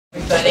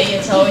Everybody,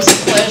 it's always a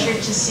pleasure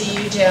to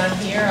see you down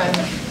here. I'm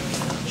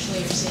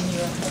actually seeing you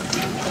up on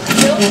the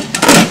field.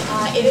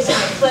 It is my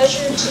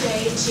pleasure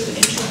today to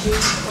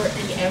introduce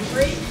Courtney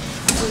Embry,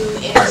 who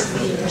is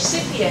the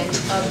recipient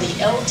of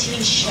the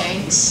L.T.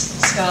 Shanks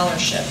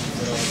Scholarship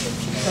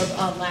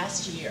from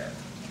last year.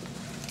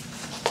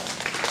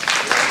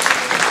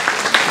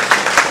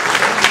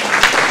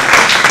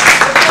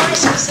 Before I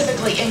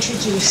specifically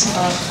introduce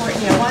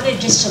Courtney, I wanted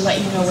just to let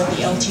you know what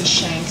the L.T.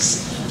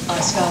 Shanks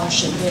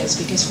Scholarship is,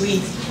 because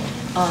we've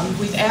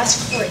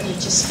asked Courtney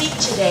to speak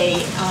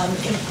today,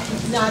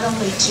 not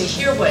only to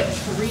hear what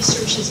her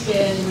research has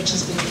been, which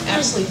has been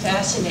absolutely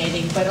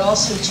fascinating, but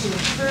also to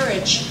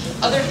encourage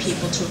other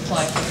people to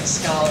apply for the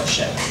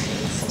scholarship.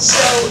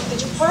 So the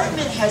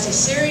department has a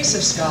series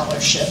of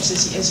scholarships,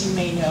 as you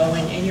may know,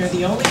 and you're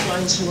the only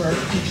ones who are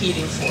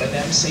competing for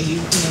them. So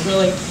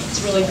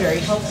it's really very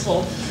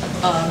helpful.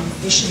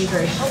 It should be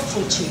very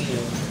helpful to you.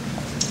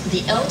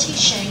 The L.T.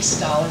 Shanks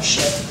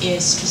Scholarship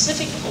is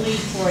specifically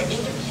for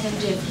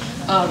independent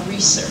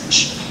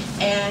research,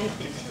 and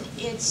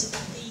it's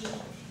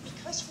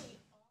because we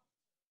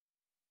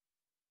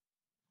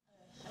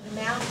an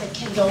amount that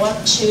can go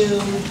up to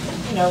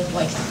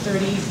like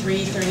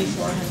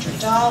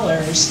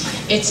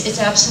 $3,400. It's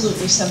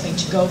absolutely something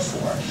to go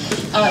for.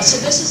 So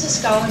this is a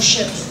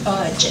scholarship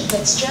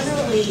that's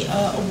generally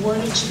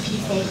awarded to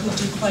people who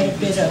do quite a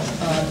bit of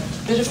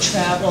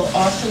travel,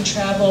 often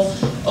travel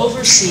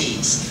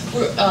overseas.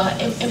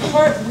 In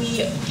part,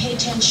 we pay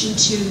attention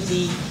to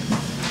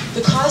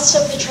the cost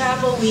of the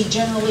travel. We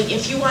generally,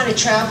 if you want to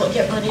travel,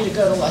 get money to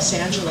go to Los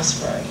Angeles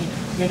for,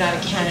 you're not a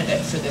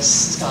candidate for this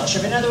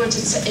scholarship. In other words,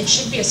 it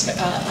should be a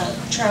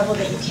travel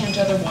that you can't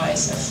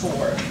otherwise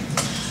afford.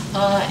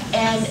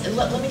 And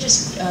let me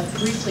just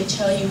briefly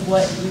tell you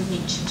what you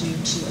need to do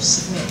to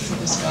submit for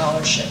the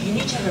scholarship. You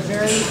need to have a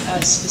very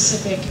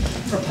specific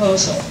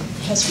proposal.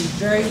 It has to be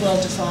very well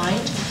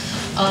defined.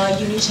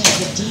 You need to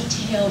have a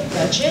detailed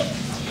budget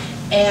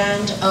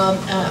and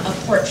a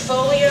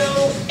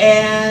portfolio,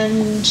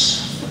 and I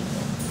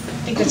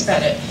think that's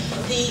about it.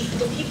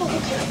 The people who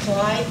can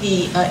apply,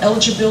 the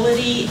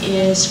eligibility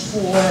is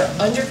for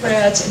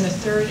undergrads in the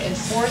 3rd and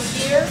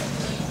 4th year,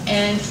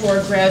 and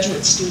for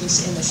graduate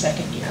students in the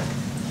 2nd year.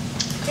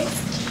 Okay?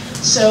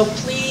 So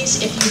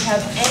please, if you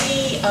have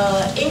any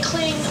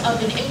inkling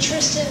of an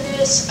interest in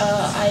this,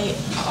 I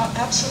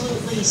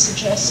absolutely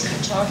suggest you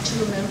talk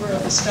to a member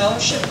of the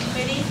scholarship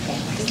committee.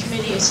 The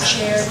committee is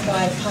chaired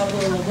by Pablo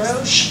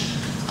LaRoche,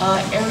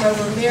 Erna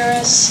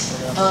Ramirez,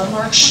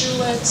 Mark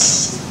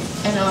Schulitz,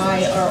 and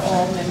I are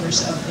all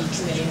members of the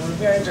committee, and we're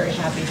very, very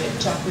happy to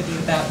talk with you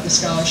about the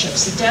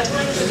scholarships. The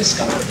deadline for this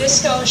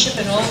scholarship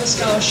and all the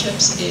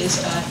scholarships is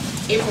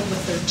April the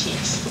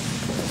 13th.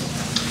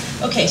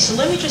 Okay, so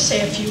let me just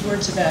say a few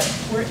words about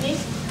Courtney.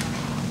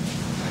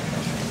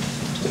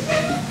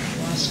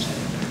 Lost her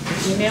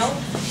email.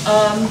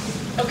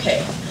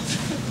 Okay,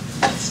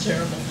 that's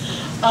terrible.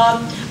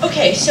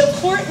 Okay, so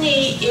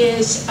Courtney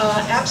is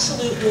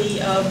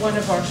absolutely one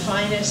of our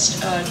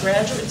finest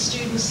graduate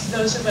students.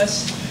 Those of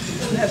us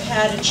who have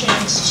had a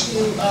chance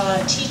to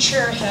teach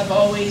her have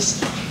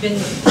always been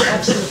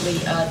absolutely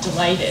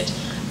delighted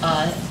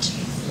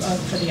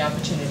for the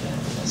opportunity.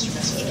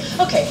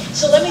 Okay,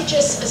 so let me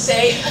just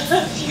say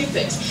a few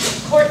things.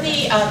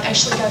 Courtney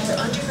actually got her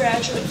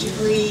undergraduate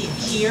degree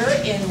here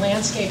in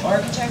landscape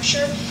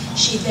architecture.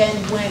 She then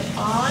went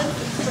on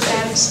from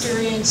that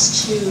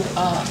experience to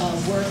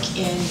work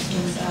in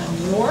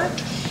New York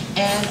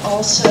and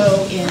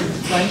also in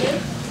London.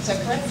 Is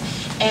that correct?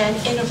 And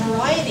in a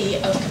variety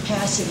of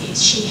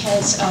capacities. She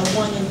has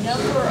won a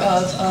number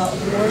of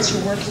awards.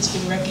 Her work has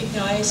been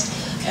recognized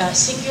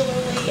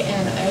singularly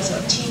and as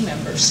a team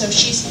member. So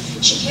she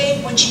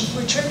came, when she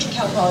returned to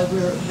Cal Poly,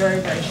 we were very,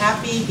 very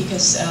happy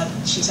because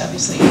she's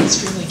obviously an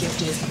extremely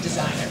gifted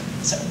designer.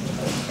 So,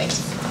 thanks.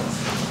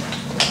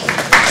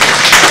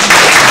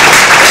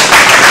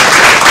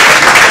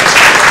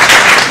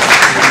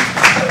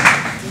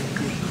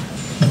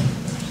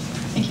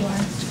 Thank you,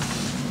 Lauren.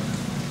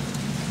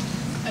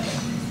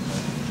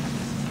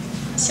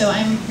 So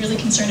I'm really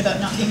concerned about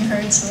not being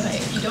heard, so that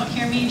if you don't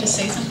hear me, just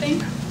say something,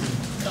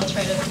 but I'll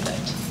try to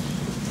reflect.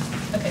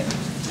 Okay,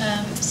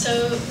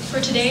 so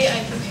for today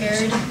I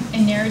prepared a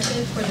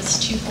narrative for this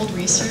twofold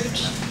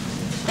research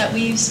that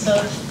weaves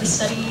both the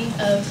study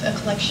of a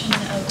collection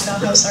of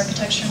Bauhaus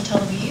architecture in Tel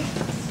Aviv,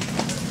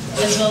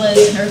 as well as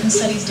an urban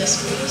studies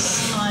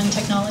discourse on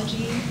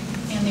technology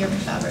and the urban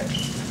fabric.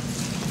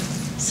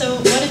 So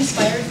what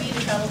inspired me to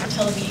travel to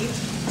Tel Aviv,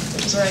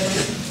 which is where I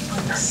went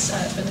on this,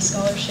 for the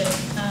scholarship,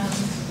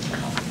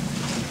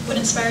 what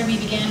inspired me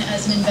began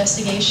as an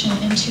investigation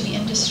into the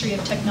industry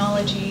of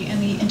technology and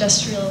the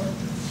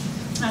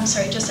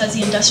just as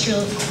the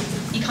industrial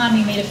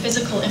economy made a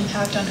physical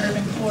impact on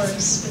urban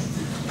cores with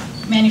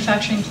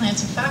manufacturing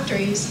plants and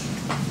factories,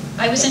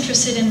 I was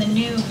interested in the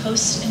new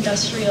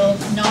post-industrial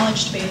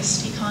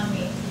knowledge-based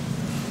economy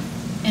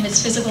and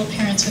its physical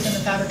appearance within the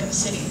fabric of the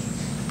city.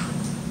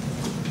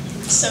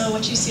 So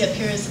what you see up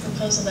here is the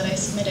proposal that I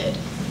submitted,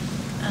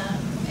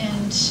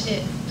 and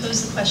it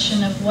posed the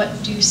question of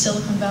what do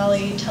Silicon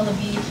Valley, Tel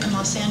Aviv, and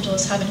Los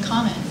Angeles have in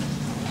common?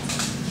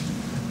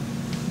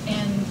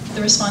 And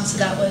the response to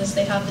that was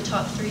they have the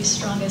top 3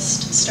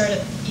 strongest startup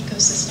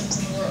ecosystems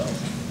in the world.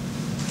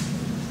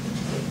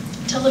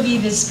 Tel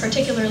Aviv is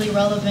particularly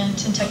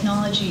relevant in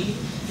technology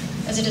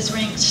as it is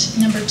ranked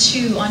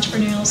 #2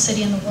 entrepreneurial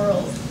city in the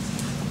world.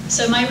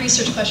 So my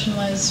research question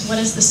was, what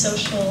is the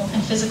social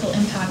and physical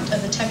impact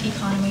of the tech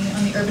economy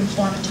on the urban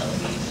form of Tel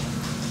Aviv?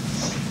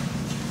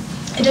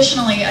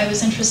 Additionally, I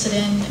was interested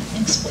in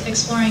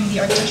exploring the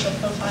architectural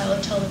profile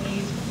of Tel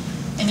Aviv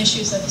and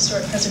issues of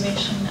historic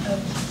preservation of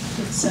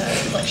its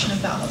collection of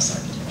Bauhaus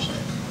architecture.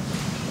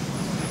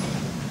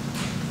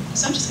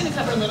 So I'm just going to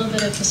cover a little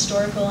bit of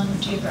historical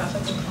and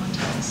geographical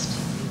context.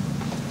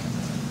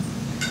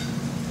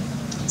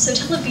 So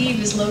Tel Aviv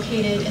is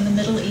located in the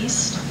Middle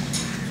East.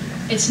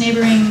 It's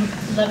neighboring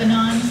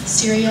Lebanon,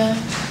 Syria,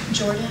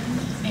 Jordan,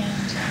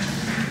 and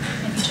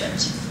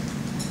Egypt.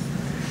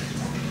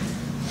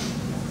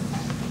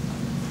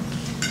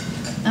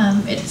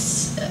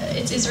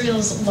 It's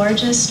Israel's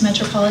largest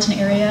metropolitan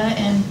area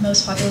and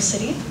most populous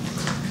city,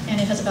 and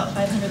it has about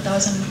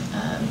 500,000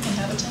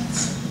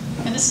 inhabitants.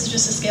 And this is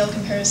just a scale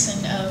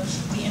comparison of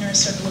the inner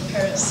circle of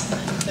Paris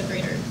and the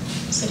greater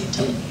city of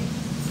Tel Aviv.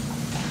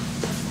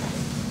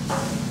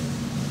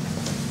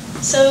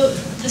 So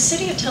the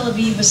city of Tel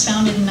Aviv was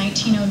founded in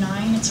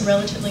 1909. It's a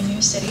relatively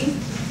new city.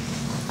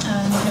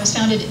 And it was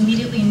founded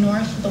immediately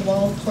north of the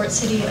walled port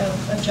city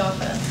of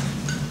Jaffa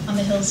on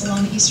the hills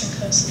along the eastern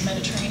coast of the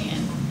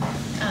Mediterranean.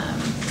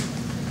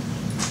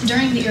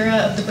 During the era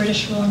of the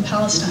British rule in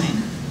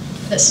Palestine,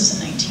 this was in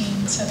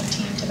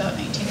 1917 to about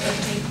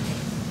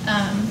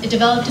 1950, it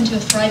developed into a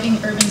thriving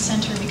urban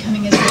center,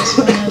 becoming Israel's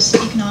foremost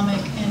economic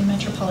and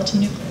metropolitan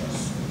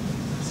nucleus.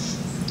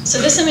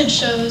 So this image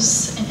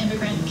shows an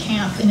immigrant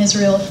camp in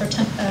Israel for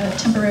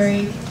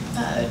temporary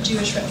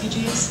Jewish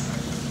refugees.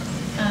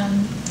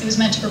 It was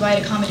meant to provide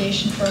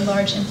accommodation for a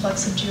large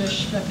influx of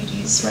Jewish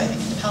refugees arriving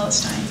into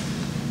Palestine.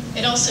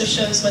 It also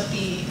shows what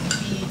the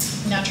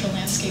natural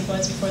landscape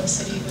was before the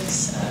city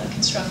was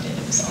constructed.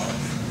 It was all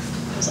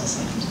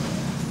sand.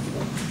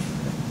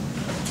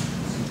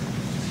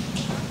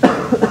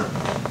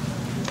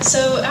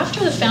 So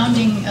after the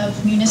founding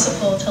of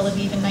municipal Tel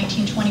Aviv in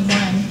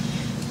 1921,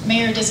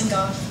 Mayor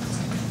Dizengoff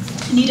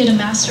needed a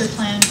master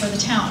plan for the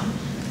town.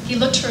 He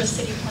looked for a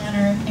city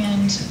planner,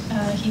 and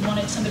he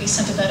wanted somebody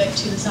sympathetic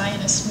to the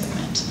Zionist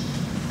movement.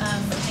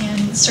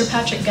 And Sir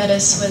Patrick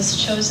Geddes was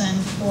chosen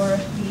for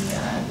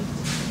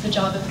the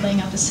job of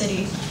laying out the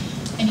city.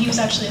 And he was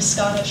actually a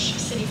Scottish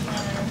city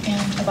planner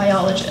and a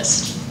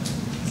biologist.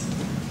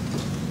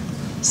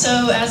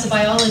 So as a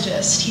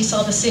biologist, he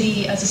saw the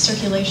city as a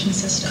circulation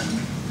system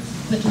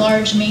with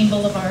large main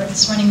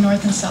boulevards running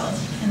north and south,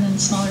 and then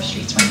smaller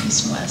streets running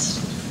east and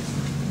west.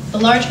 The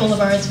large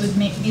boulevards would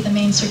be the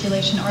main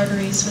circulation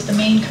arteries with the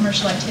main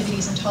commercial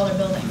activities and taller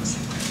buildings,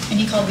 and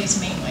he called these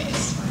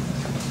mainways.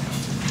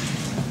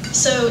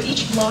 So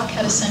each block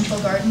had a central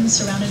garden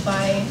surrounded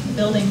by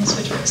buildings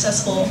which were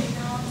accessible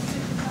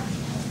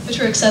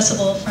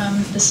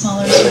from the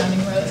smaller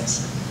surrounding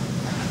roads.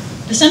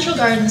 The central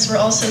gardens were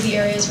also the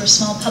areas where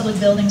small public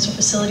buildings or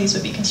facilities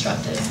would be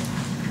constructed.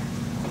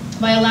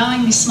 By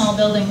allowing these small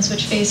buildings,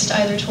 which faced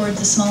either towards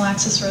the small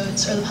access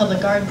roads or the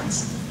public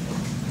gardens,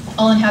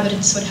 all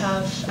inhabitants would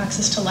have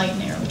access to light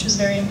and air, which was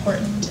very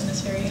important in this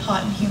very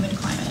hot and humid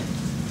climate.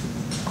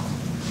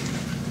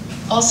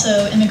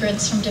 Also,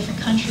 immigrants from different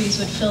countries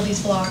would fill these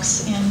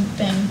blocks, and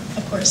then,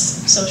 of course,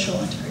 social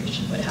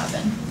integration would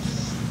happen.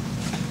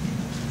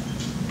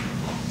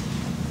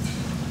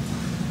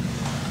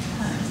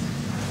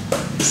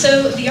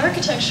 So the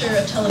architecture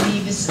of Tel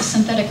Aviv is a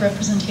synthetic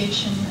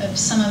representation of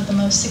some of the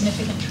most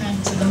significant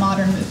trends of the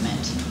modern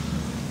movement,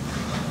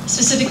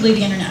 specifically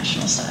the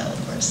international style,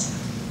 of course.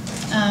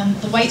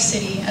 The White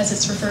City, as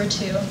it's referred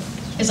to,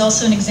 is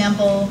also an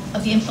example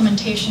of the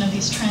implementation of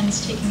these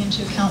trends, taking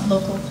into account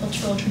local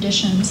cultural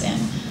traditions and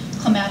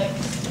climatic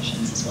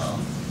conditions as well.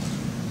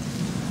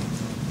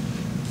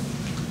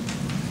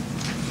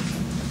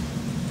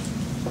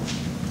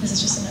 This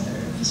is just another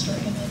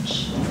historic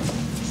image.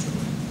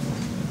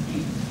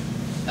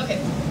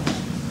 Okay,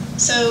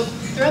 so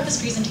throughout this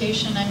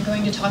presentation, I'm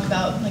going to talk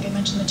about, like I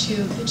mentioned, the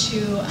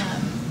two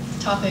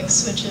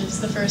topics, which is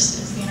the first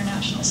is the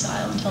international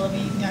style in Tel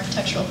Aviv, the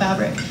architectural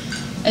fabric,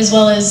 as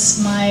well as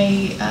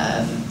my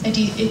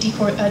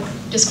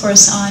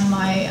discourse on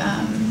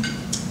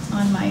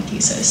my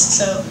thesis.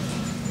 So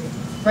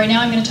right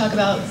now, I'm going to talk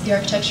about the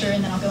architecture,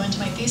 and then I'll go into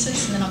my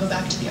thesis, and then I'll go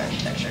back to the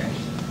architecture.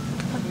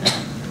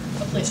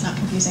 Hopefully, it's not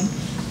confusing.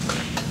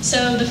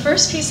 So the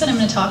first piece that I'm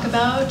going to talk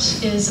about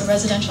is a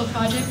residential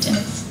project, and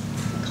it's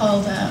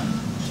called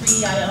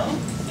 3EIL,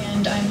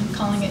 and I'm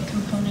calling it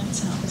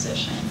Components in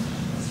Opposition.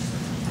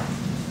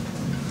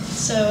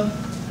 So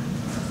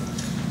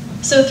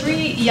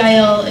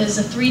 3EIL is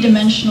a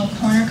three-dimensional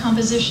corner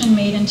composition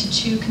made in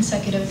two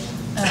consecutive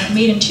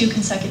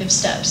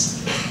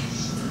steps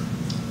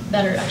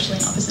that are actually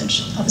in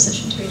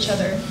opposition to each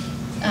other.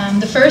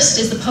 The first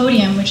is the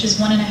podium, which is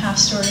 1.5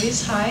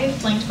 stories high,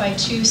 flanked by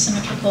 2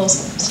 symmetrical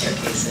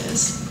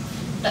staircases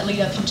that lead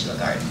up into a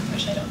garden,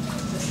 which I don't think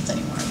exists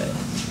anymore.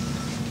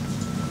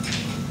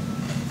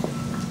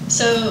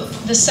 So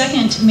the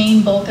second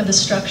main bulk of the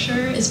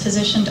structure is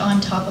positioned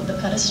on top of the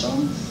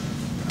pedestal.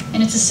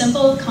 And it's a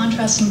simple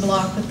contrasting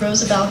block with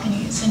rows of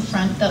balconies in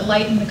front that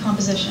lighten the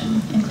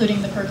composition,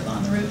 including the pergola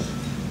on the roof.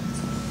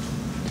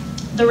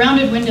 The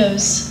rounded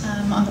windows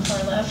on the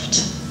far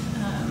left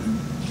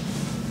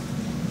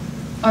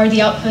are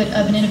the output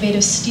of an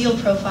innovative steel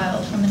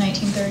profile from the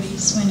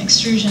 1930s when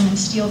extrusion and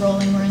steel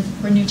rolling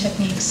were new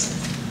techniques.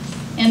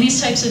 And these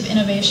types of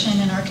innovation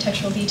and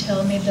architectural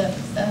detail made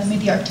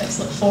the architects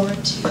look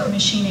forward to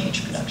machine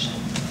age production.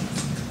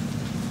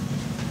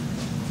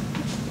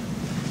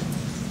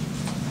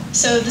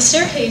 So the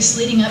staircase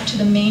leading up to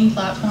the main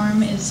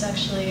platform has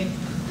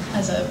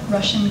a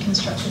Russian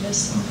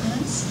constructivist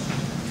influence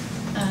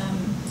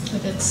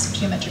with its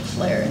geometric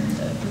flair and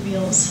the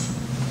reveals.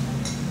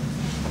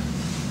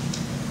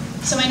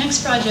 So my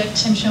next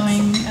project I'm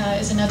showing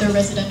is another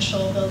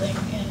residential building,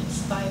 and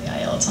it's by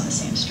the IL, it's on the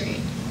same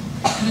street.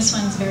 And this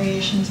one's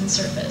variations in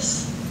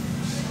surface.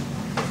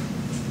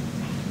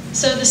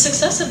 So the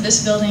success of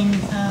this building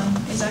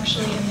is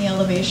actually in the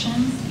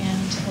elevation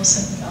and also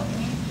in the balcony.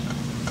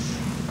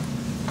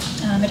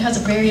 It has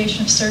a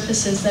variation of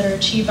surfaces that are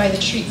achieved by the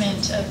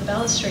treatment of the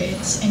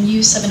balustrades and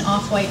use of an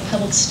off-white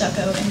pebbled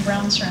stucco and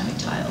brown ceramic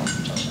tile,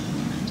 which I'll show in a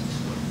moment.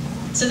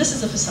 So this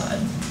is the facade.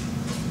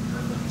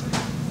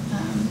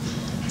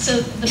 So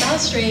the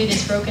balustrade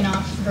is broken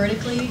off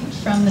vertically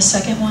from the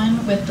second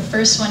one, with the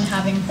first one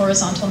having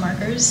horizontal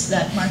markers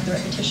that mark the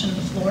repetition of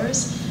the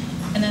floors,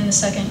 and then the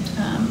second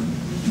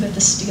with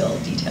the steel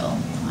detail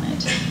on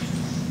it.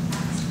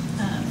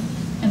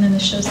 And then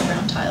this shows the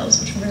brown tiles,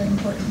 which are very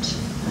important.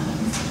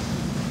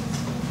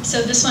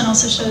 So this one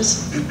also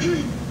shows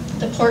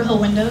the porthole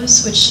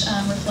windows, which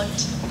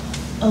reflect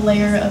a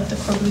layer of the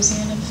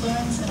Corbusian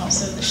influence and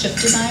also the ship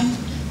design.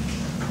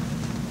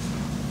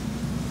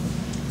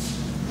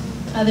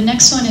 The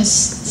next one is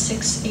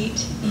 6-8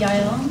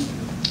 Yael,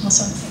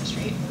 also on the same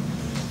street.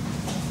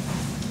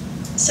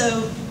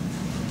 So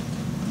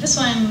this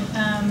one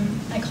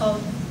I call,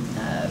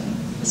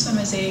 this one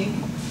was a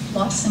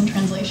loss in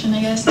translation,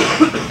 I guess,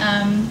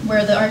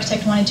 where the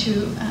architect wanted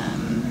to,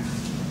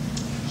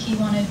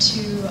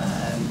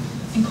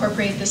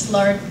 incorporate this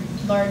large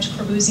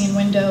Corbusian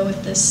window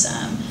with this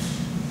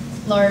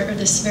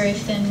this very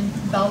thin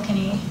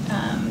balcony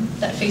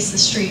that faced the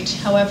street.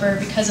 However,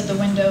 because of the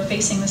window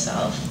facing the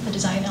south, the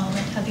design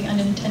element had the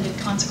unintended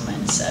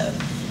consequence of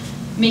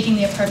making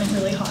the apartment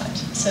really hot,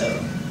 so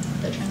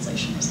the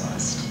translation was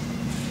lost.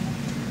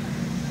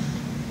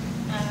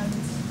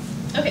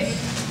 Okay,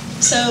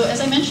 so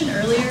as I mentioned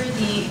earlier,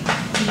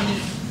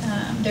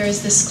 there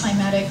is this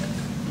climatic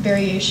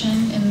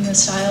variation in the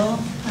style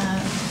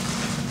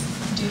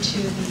due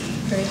to the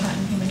very hot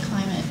and humid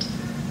climate.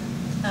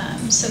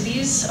 So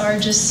these are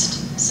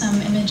just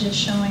some images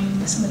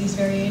showing some of these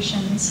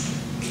variations.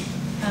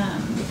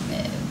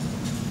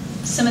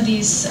 Some of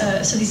these,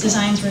 so these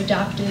designs were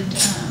adapted.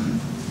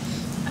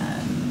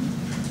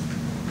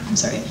 I'm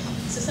sorry.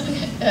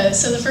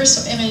 So the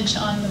first image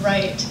on the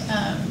right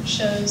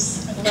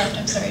shows, or the left,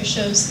 I'm sorry,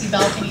 shows the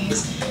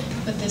balconies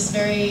with this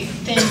very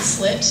thin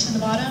slit in the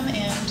bottom,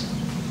 and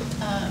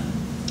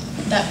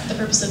the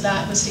purpose of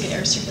that was to get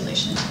air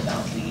circulation into the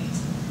balcony.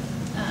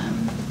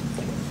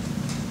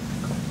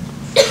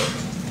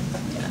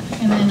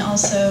 And then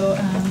also,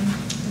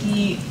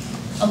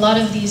 a lot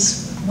of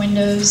these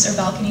windows or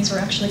balconies were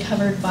actually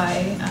covered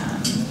by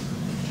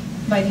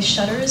these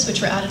shutters,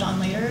 which were added on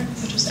later,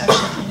 which was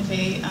actually kind of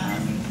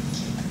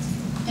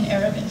an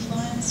Arab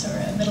influence or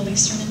a Middle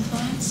Eastern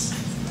influence.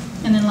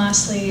 And then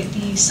lastly,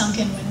 the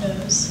sunken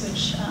windows,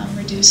 which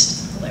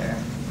reduced the glare.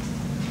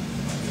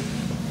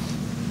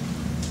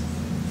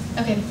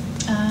 Okay,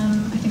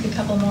 I think a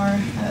couple more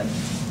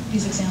of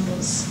these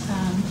examples.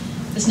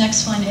 This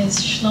next one is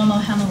Shlomo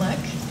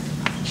Hamelech.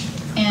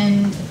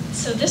 And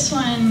so this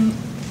one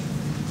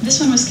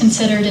was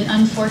considered an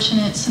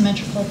unfortunate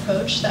symmetrical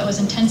approach that was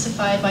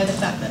intensified by the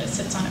fact that it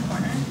sits on a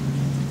corner.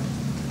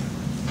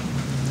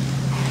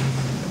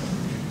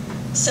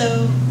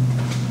 So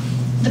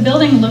the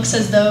building looks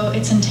as though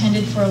it's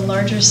intended for a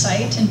larger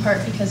site, in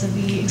part because of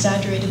the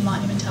exaggerated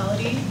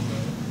monumentality,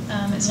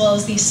 as well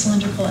as the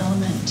cylindrical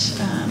element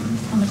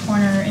on the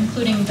corner,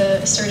 including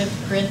the assertive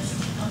grid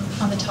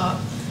on the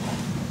top.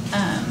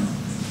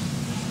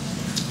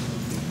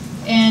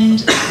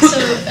 And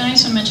I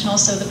just want to mention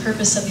also the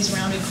purpose of these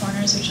rounded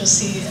corners, which you'll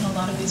see in a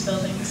lot of these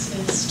buildings,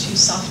 is to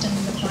soften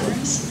the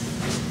corners.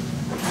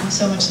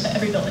 So much that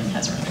every building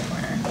has a rounded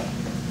corner.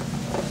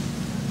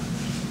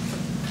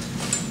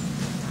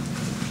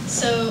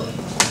 So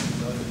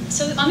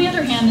on the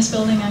other hand, this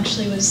building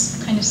actually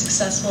was kind of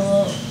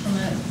successful from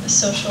a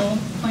social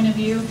point of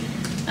view.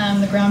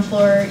 The ground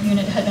floor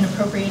unit had been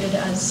appropriated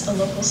as a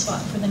local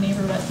spot for the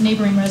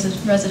neighboring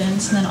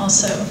residents, and then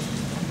also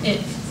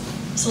it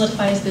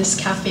solidifies this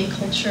cafe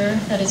culture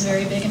that is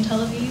very big in Tel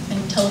Aviv,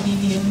 and Tel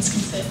Avivians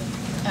can sit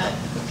at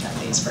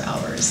cafes displays for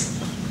hours.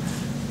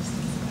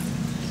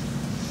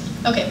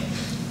 Okay,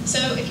 so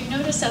if you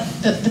notice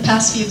that the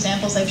past few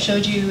examples I've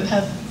showed you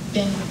have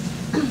been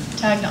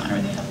tagged on,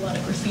 or they have a lot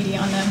of graffiti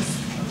on them,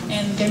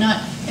 and they're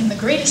not in the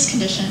greatest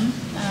condition.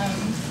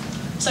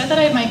 So I thought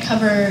I might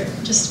cover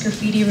just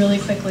graffiti really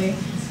quickly.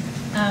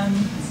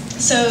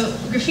 So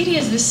graffiti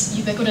is this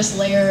ubiquitous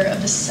layer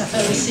of the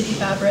city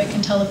fabric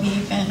in Tel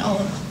Aviv and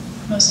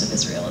most of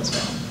Israel as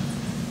well.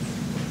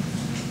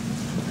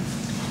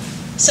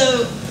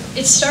 So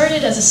it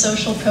started as a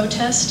social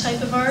protest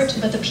type of art,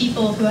 but from the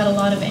people who had a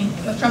lot of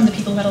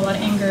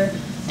anger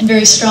and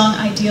very strong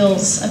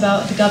ideals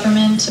about the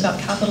government, about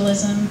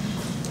capitalism,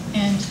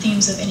 and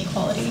themes of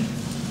inequality.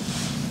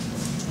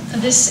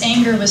 This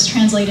anger was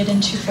translated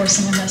into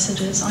forcing the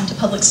messages onto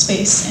public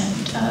space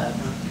and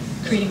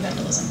creating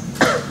vandalism.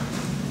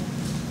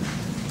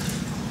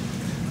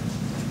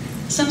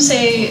 Some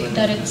say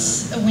that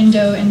it's a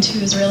window into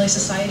Israeli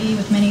society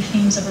with many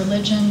themes of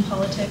religion,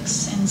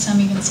 politics, and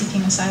some even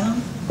seeking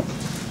asylum.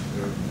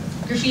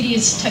 Graffiti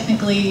is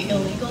technically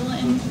illegal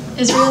in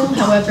Israel.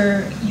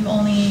 However, you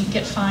only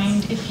get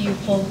fined if you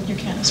pull your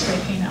can of spray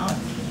paint out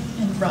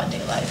in broad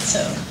daylight. So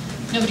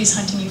nobody's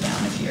hunting you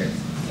down if you're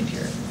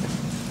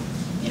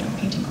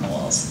painting on the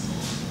walls.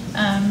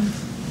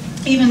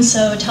 Even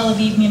so, Tel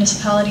Aviv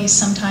municipalities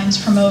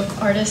sometimes promote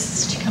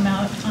artists to come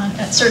out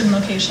at certain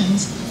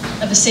locations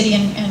of the city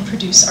and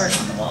produce art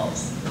on the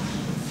walls.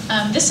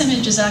 This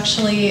image is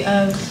actually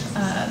of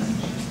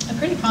a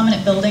pretty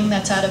prominent building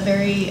that's at a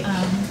very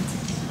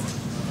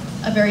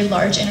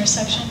large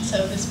intersection.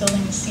 So this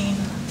building is seen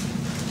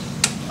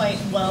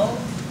quite well,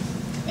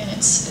 and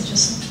it's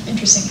just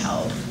interesting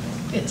how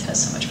it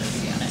has so much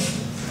graffiti on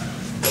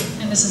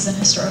it. And this is an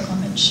historical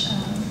image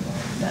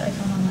that I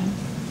found online.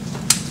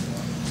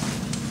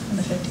 In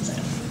the 50s, I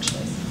don't know,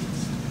 actually.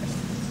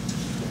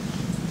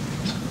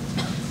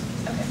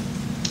 Okay,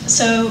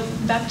 so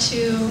back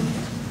to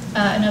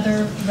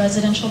another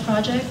residential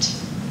project.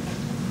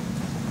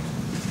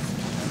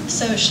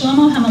 So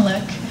Shlomo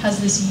HaMelech has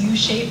this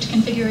U-shaped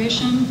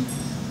configuration,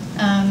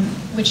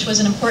 which was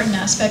an important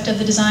aspect of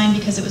the design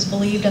because it was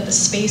believed that the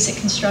space it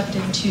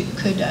constructed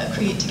could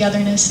create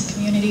togetherness and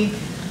community,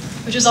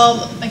 which was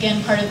all,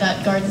 again, part of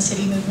that Garden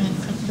City movement,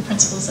 the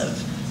principles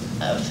of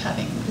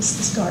having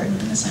this garden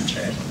in the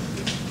center.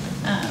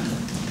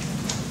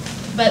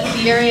 But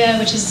the area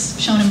which is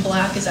shown in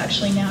black is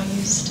actually now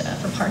used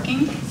for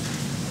parking,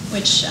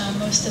 which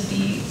most of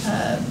these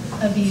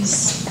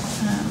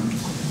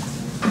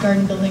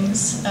garden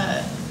buildings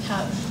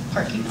have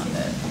parking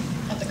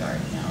at the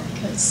garden now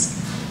because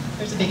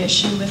there's a big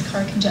issue with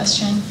car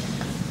congestion,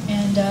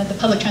 and the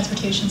public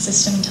transportation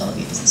system in Tel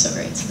Aviv isn't so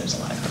great, so there's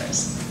a lot of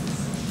cars.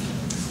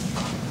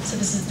 So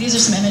these are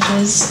some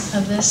images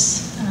of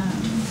this.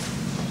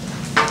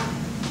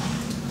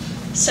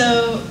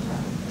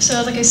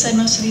 So like I said,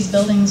 most of these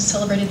buildings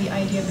celebrated the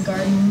idea of the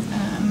garden.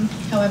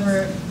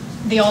 However,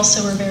 they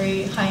also were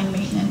very high in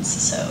maintenance.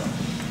 So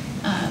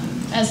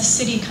as the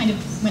city kind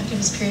of went through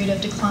this period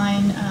of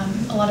decline,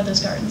 a lot of those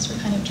gardens were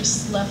kind of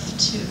just left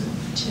to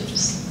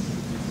just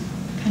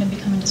kind of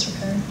become in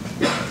disrepair.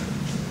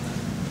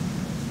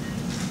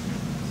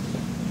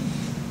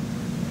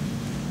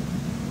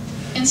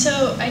 And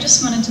so I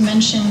just wanted to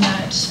mention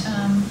that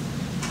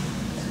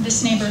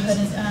this neighborhood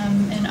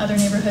and other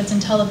neighborhoods in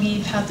Tel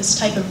Aviv have this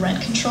type of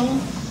rent control.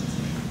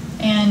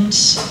 And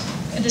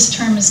this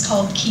term is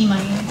called key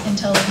money in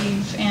Tel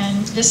Aviv.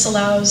 And this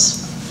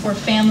allows for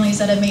families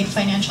that have made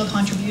financial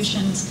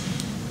contributions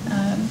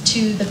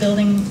to the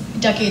building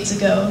decades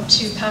ago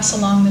to pass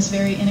along this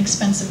very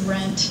inexpensive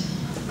rent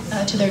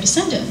to their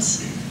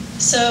descendants.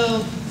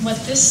 So what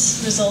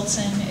this results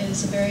in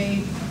is a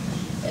very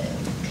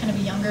kind of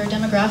a younger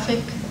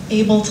demographic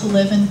able to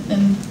live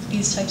in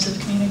these types of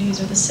communities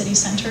or the city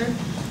center,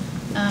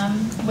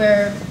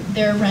 where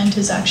their rent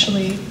is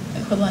actually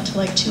equivalent to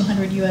like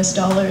 $200 US,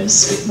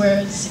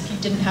 whereas if you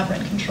didn't have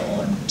rent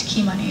control and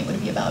key money, it would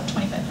be about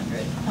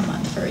 $2,500 a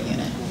month for a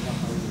unit.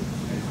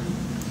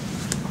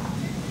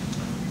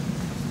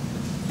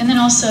 And then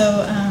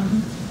also,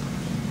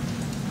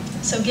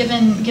 so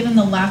given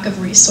the lack of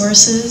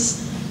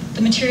resources,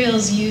 the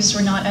materials used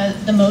were not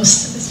the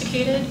most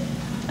sophisticated.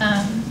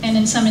 And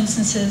in some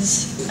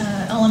instances,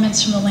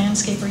 elements from the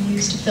landscape were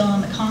used to fill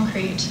in the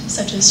concrete,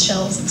 such as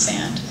shells and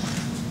sand.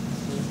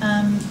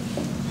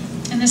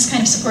 And this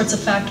kind of supports the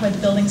fact why the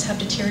buildings have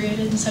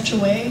deteriorated in such a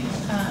way.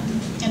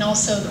 And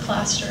also the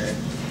plaster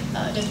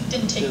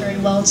didn't take very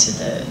well to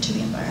the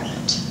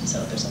environment.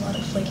 So there's a lot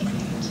of flaking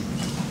paint.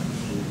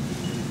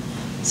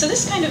 So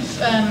this kind of,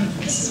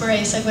 this is where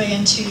I segue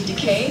into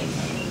decay,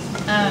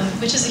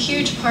 which is a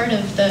huge part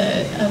of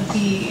the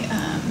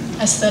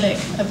aesthetic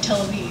of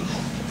Tel Aviv.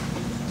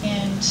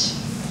 And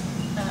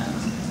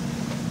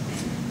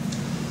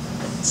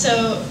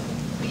so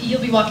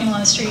you'll be walking along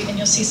the street and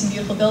you'll see some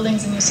beautiful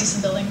buildings and you'll see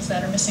some buildings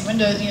that are missing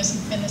windows,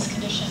 in this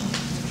condition.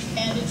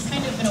 And it's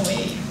kind of, in a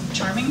way,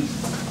 charming,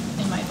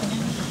 in my opinion.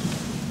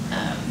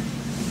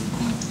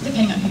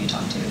 Depending on who you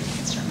talk to,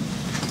 it's charming.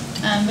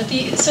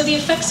 So the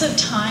effects of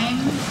time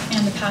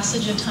and the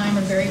passage of time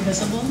are very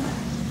visible.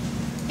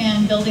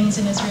 and buildings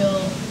in Israel,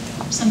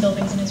 some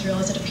buildings in Israel,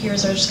 as it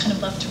appears, are just kind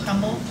of left to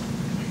crumble.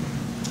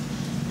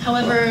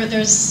 However,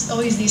 there's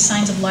always these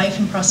signs of life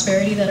and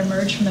prosperity that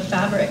emerge from the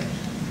fabric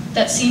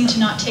that seem to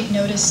not take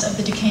notice of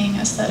the decaying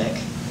aesthetic.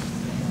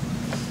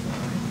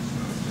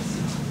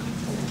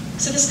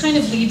 So this kind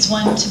of leads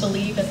one to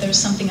believe that there's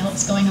something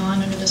else going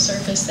on under the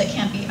surface that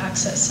can't be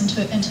accessed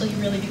until you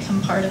really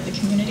become part of the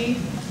community.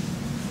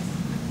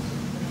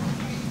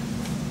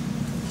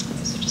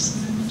 These are just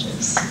some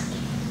images.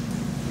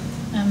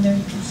 There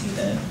you can see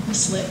the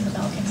slit in the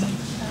balcony,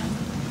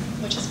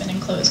 which has been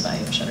enclosed by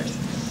shutters.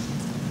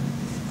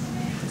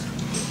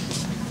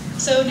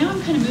 So now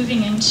I'm kind of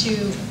moving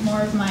into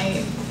more of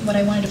what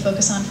I wanted to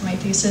focus on for my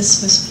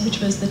thesis,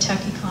 which was the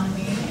tech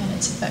economy and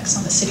its effects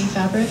on the city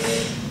fabric.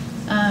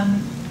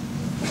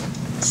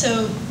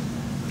 So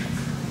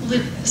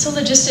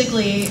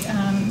logistically,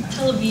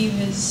 Tel Aviv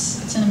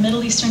it's in a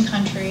Middle Eastern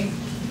country,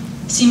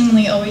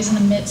 seemingly always in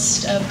the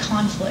midst of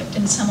conflict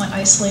and somewhat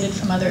isolated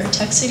from other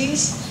tech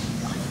cities.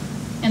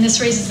 And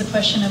this raises the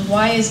question of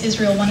why is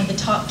Israel one of the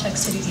top tech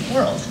cities in the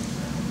world?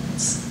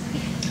 It's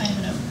kind of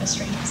in a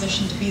strange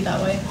position to be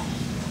that way.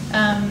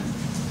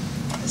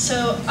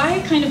 So I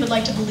kind of would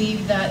like to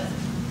believe that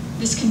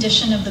this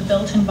condition of the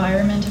built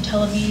environment of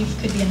Tel Aviv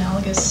could be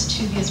analogous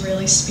to the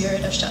Israeli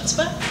spirit of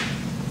Shutzpah.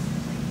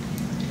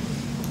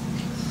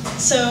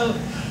 So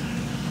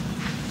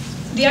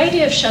the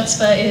idea of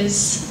Shutzpah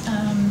is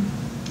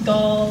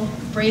gall,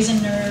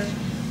 brazen nerve,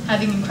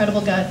 having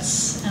incredible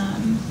guts,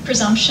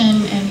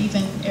 presumption, and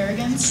even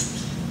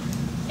arrogance.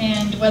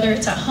 And whether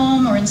it's at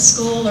home or in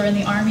school or in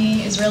the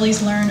army,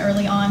 Israelis learn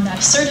early on that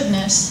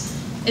assertiveness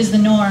is the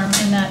norm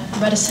and that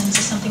reticence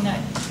is something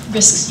that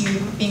risks you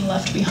being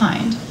left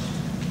behind.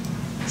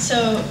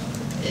 So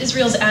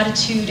Israel's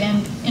attitude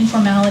and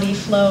informality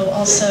flow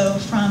also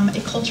from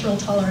a cultural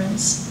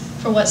tolerance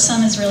for what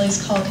some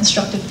Israelis call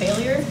constructive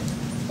failure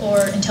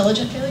or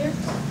intelligent failure.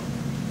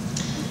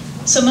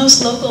 So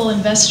most local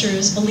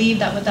investors believe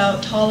that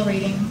without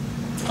tolerating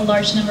a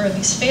large number of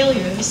these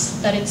failures,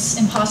 that it's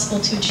impossible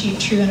to achieve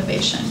true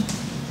innovation.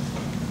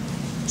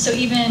 So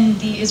even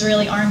the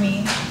Israeli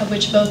army, of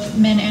which both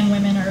men and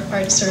women are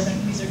required to serve,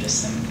 and these are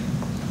just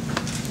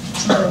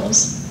some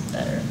girls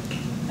that are,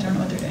 I don't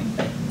know what they're doing,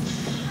 but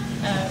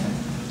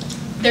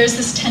there's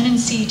this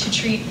tendency to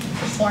treat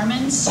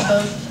performance,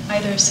 both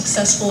either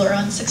successful or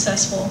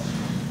unsuccessful,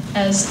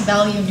 as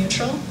value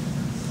neutral.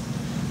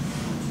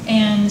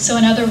 And so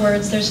in other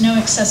words, there's no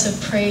excessive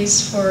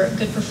praise for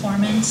good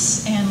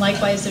performance, and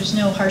likewise there's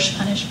no harsh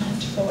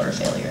punishment for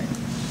failure.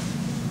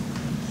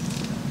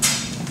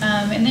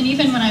 And then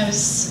even when I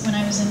was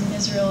in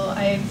Israel,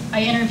 I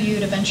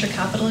interviewed a venture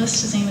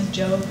capitalist. His name is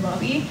Joe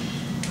Robbie,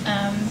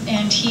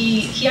 and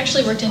he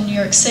actually worked in New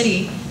York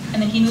City,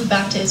 and then he moved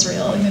back to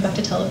Israel. He moved back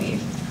to Tel Aviv,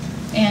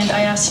 and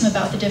I asked him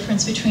about the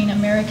difference between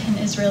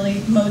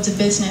American-Israeli modes of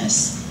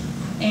business,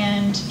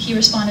 and he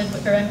responded,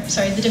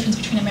 the difference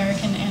between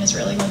American and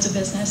Israeli modes of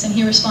business, and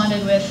he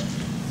responded with,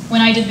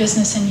 when I did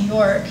business in New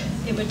York,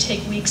 it would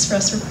take weeks for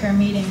us to prepare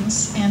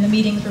meetings, and the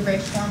meetings were very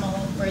formal,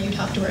 where you'd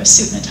have to wear a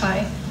suit and a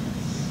tie.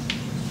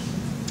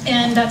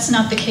 And that's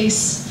not the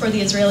case for the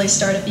Israeli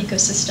startup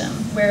ecosystem,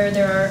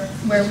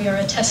 where we are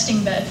a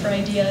testing bed for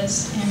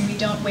ideas, and we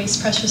don't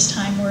waste precious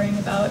time worrying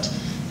about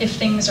if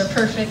things are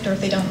perfect or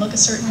if they don't look a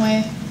certain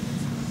way.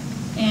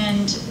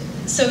 And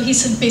so he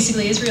said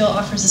basically Israel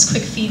offers this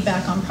quick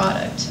feedback on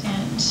product,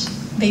 and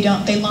they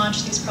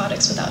launch these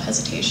products without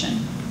hesitation.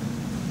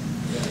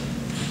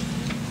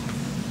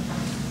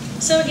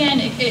 So again,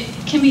 it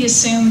can be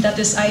assumed that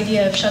this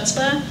idea of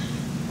Shutzpah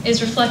is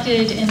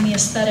reflected in the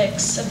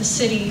aesthetics of the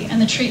city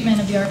and the treatment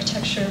of the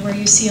architecture, where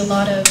you see a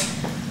lot of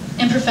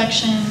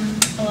imperfection,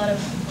 a lot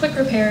of quick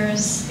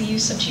repairs, the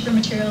use of cheaper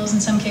materials in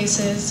some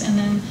cases, and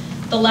then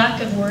the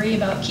lack of worry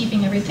about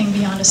keeping everything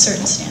beyond a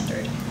certain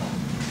standard.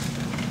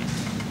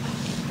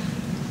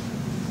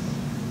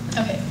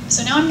 Okay,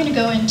 so now I'm going to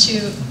go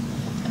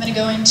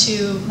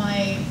into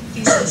my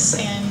thesis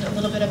and a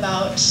little bit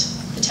about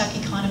the tech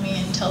economy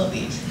in Tel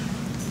Aviv.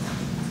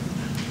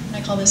 And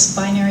I call this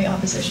binary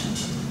opposition.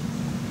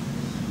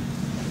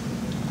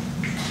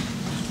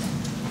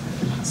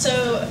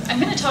 So I'm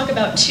going to talk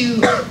about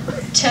two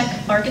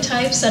tech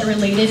archetypes that are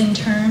related in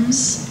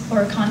terms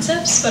or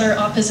concepts, but are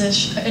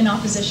in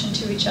opposition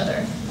to each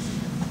other.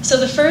 So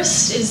the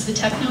first is the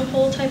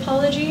technopole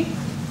typology.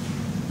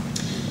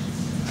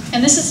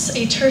 And this is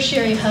a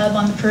tertiary hub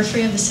on the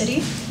periphery of the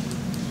city.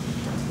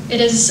 It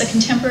is a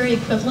contemporary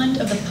equivalent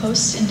of the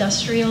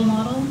post-industrial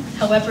model,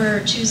 however,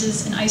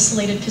 chooses an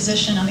isolated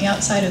position on the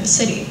outside of the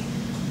city.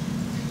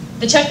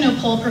 The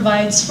technopole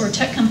provides for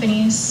tech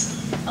companies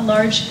a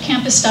large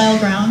campus-style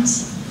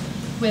grounds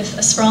with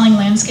a sprawling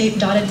landscape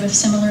dotted with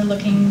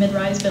similar-looking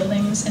mid-rise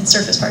buildings and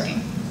surface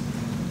parking.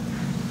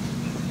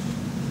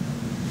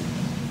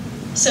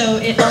 So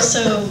it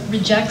also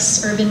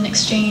rejects urban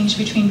exchange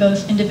between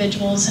both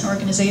individuals and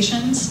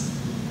organizations.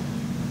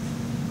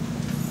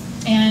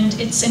 And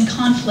it's in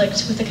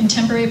conflict with the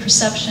contemporary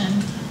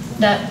perception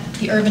that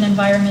the urban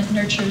environment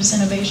nurtures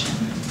innovation.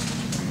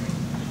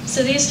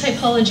 So these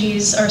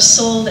typologies are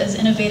sold as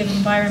innovative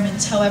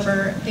environments,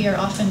 however, they are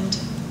often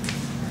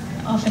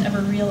ever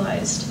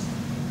realized.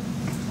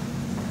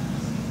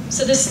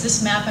 So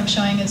this map I'm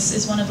showing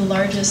is one of the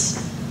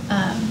largest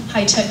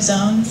high-tech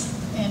zones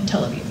in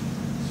Tel Aviv.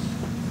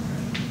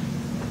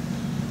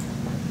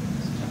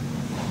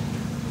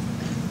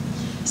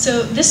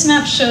 So this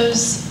map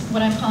shows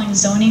what I'm calling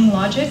zoning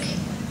logic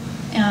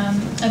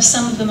of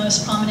some of the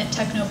most prominent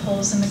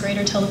technopoles in the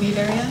greater Tel Aviv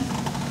area.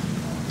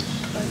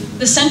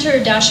 The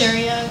center dash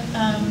area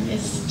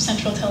is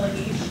central Tel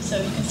Aviv, so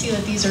you can see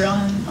that these are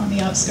on the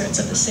outskirts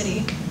of the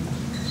city.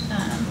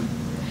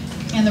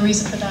 And the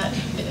reason for that,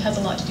 it has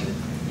a lot to do with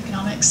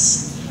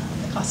economics,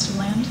 the cost of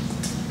land.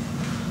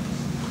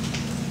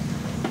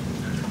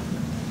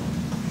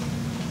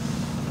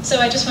 So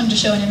I just wanted to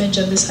show an image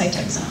of this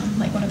high-tech zone,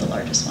 like one of the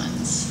largest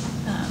ones,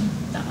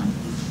 that one.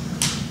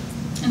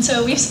 And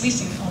so we've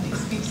seen all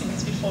these, we've seen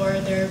these before.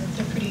 They're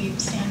pretty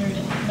standard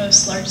in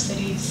most large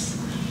cities,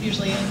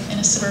 usually in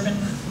a suburban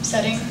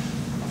setting.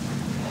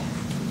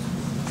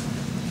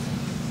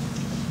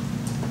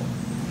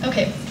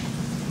 Okay.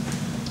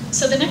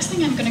 So the next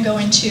thing I'm going to go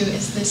into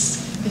is this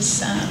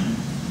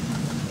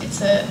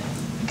it's a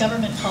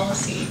government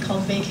policy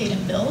called Vacate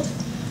and Build.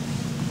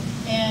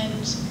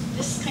 And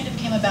this kind of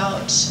came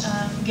about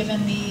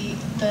given the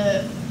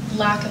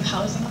lack of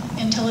housing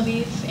in Tel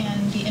Aviv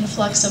and the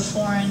influx of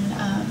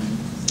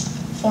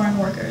foreign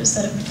workers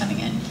that have been coming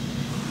in.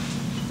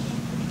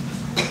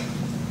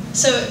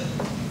 So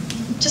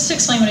just to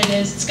explain what it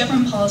is, it's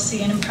government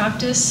policy, and in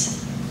practice,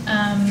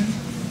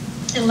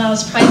 it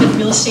allows private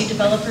real estate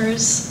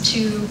developers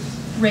to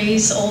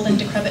raise old and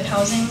decrepit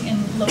housing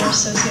in lower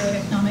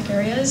socioeconomic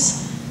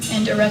areas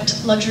and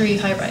erect luxury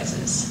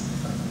high-rises.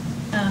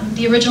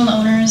 The original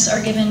owners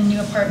are given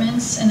new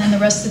apartments, and then the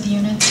rest of the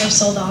units are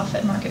sold off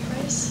at market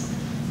price.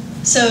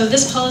 So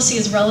this policy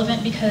is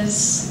relevant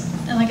because,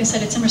 and like I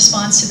said, it's in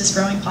response to this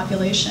growing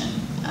population.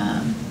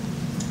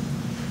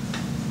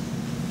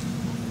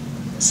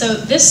 So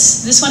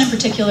this one in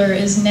particular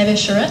is Neve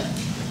Shoret,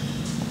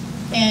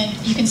 and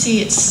you can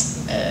see it's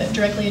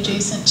directly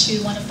adjacent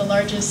to one of the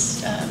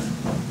largest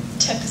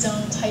tech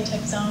zones,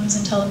 high-tech zones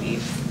in Tel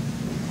Aviv.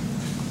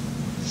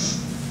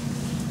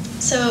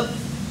 So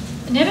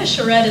Neve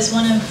Shoret is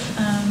one of,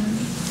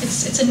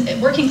 it's a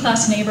working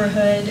class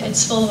neighborhood.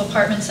 It's full of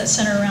apartments that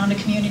center around a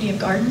community of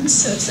gardens.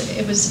 So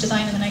it was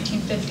designed in the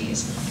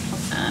 1950s.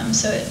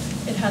 So it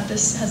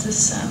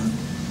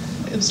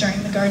was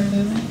during the garden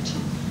movement,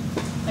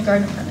 the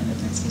garden apartment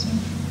movement, excuse me.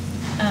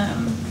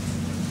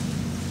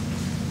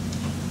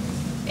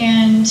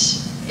 And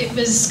it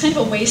was kind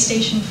of a way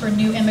station for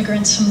new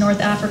immigrants from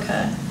North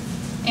Africa.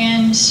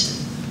 And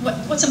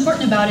what's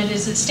important about it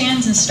is it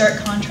stands in stark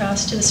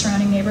contrast to the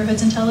surrounding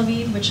neighborhoods in Tel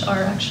Aviv, which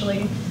are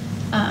actually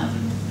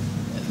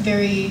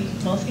very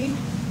wealthy.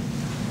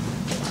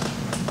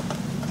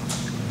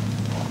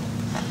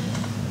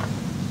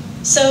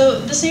 So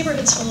this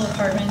neighborhood's full of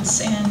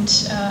apartments, and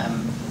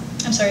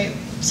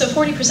so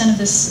 40% of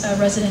this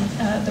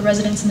the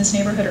residents in this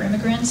neighborhood are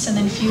immigrants, and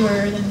then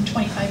fewer than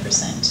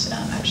 25%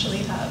 actually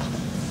have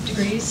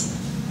degrees.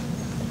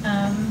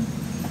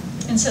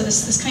 And so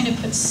this kind of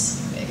puts,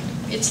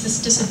 it's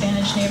this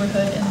disadvantaged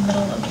neighborhood in the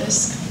middle of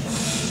this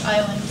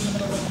island, in the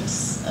middle of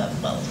this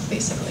wealth,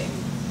 basically.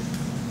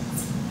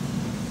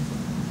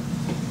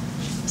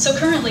 So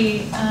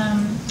currently,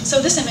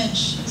 so this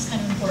image is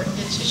kind of important.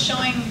 It's just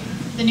showing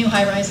the new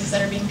high-rises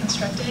that are being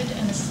constructed,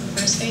 and this is the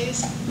first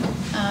phase.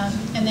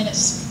 And then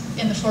it's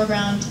in the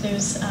foreground.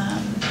 There's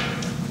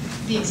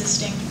the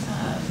existing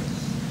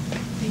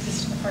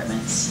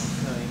apartments.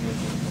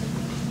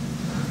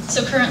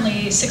 So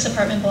currently, 6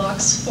 apartment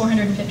blocks,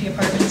 450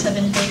 apartments have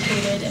been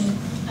vacated and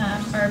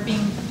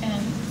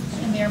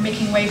they are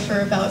making way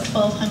for about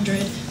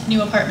 1,200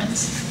 new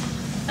apartments.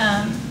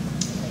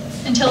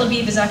 And Tel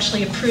Aviv is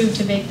actually approved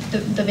to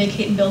the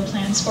vacate and build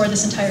plans for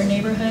this entire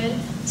neighborhood.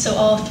 So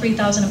all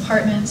 3,000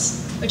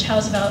 apartments, which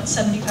house about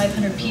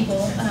 7,500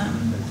 people,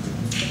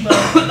 will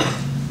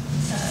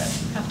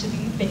have to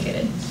be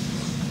vacated.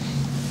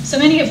 So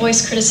many have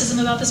voiced criticism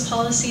about this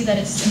policy, that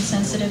it's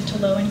insensitive to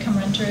low-income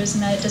renters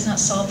and that it does not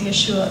solve the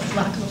issue of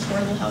lack of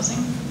affordable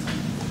housing.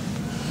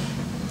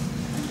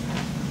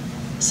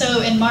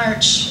 So in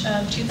March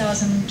of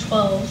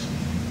 2012,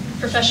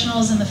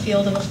 professionals in the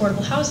field of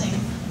affordable housing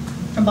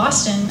from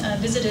Boston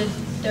visited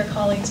their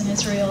colleagues in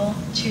Israel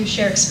to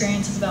share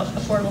experiences about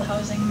affordable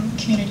housing,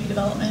 community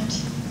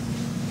development.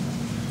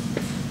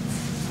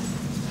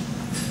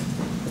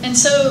 And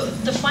so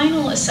the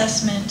final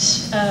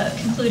assessment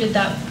concluded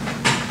that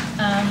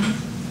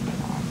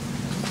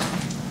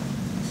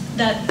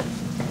that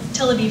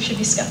Tel Aviv should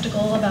be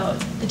skeptical about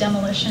the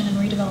demolition and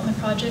redevelopment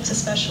projects,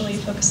 especially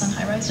focused on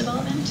high-rise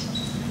development.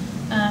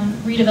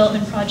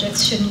 Redevelopment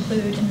projects should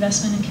include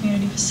investment in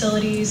community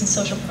facilities and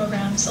social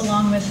programs,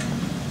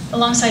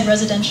 alongside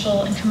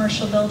residential and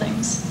commercial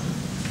buildings.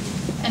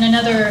 And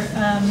another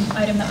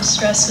item that was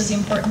stressed was the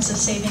importance of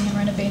saving and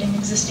renovating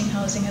existing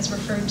housing as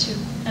preferred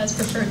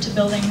to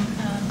building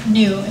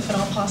new, if at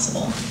all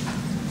possible.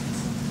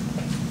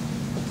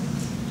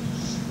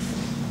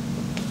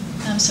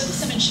 So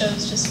this image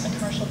shows just a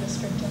commercial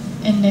district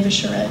in Neve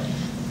Charette.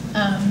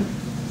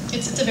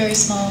 It's a very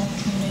small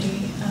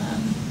community.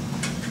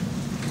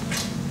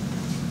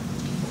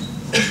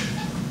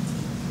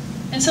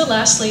 And so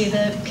lastly,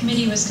 the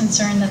committee was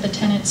concerned that the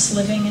tenants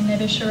living in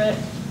Neve Charette,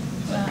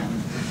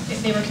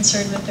 if they were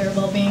concerned with their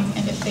well-being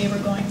and if they were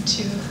going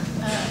to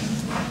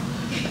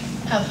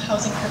have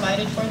housing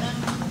provided for them,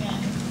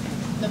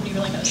 and nobody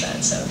really knows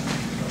that, so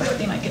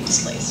they might get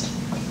displaced.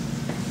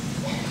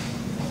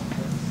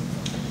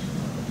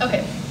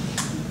 Okay,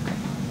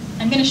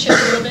 I'm going to shift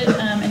a little bit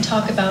and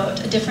talk about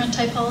a different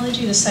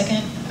typology, the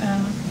second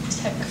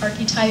tech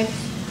archetype,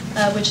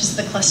 which is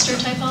the cluster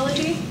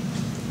typology.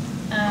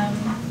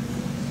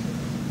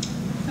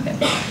 Okay.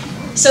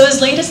 So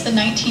as late as the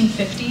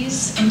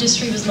 1950s,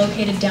 industry was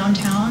located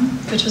downtown,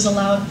 which was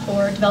allowed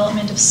for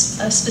development of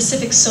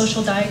specific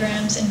social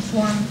diagrams and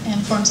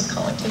forms of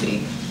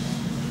collectivity.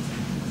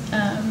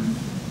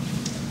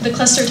 The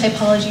cluster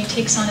typology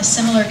takes on a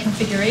similar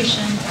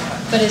configuration,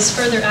 but is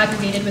further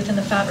aggregated within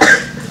the fabric.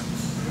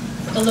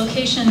 The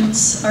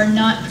locations are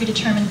not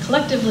predetermined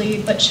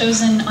collectively, but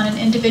chosen on an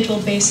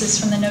individual basis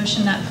from the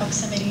notion that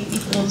proximity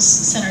equals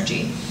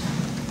synergy.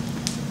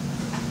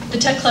 The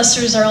tech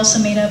clusters are also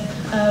made up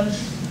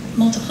of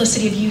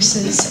multiplicity of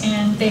uses,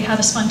 and they have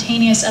a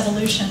spontaneous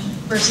evolution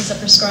versus a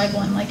prescribed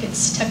one like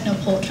its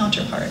technopole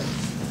counterpart.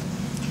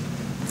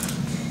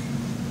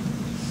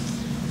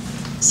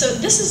 So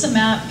this is a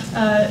map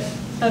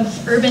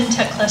of urban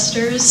tech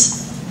clusters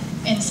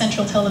in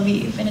central Tel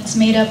Aviv, and it's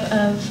made up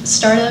of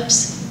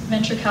startups,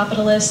 venture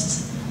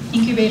capitalists,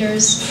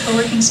 incubators,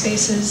 co-working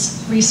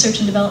spaces, research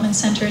and development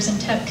centers,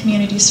 and tech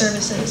community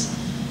services.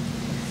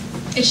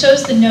 It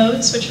shows the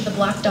nodes, which are the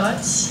black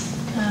dots,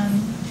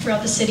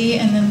 throughout the city,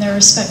 and then their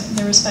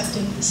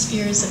respective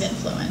spheres of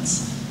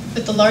influence,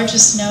 with the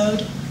largest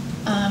node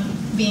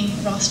being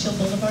Rothschild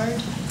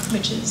Boulevard,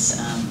 which is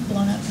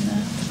blown up in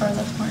the far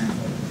left corner.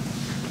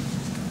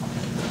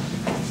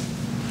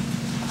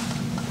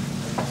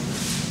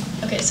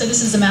 Okay, so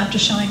this is a map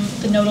just showing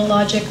the nodal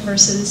logic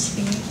versus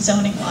the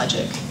zoning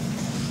logic.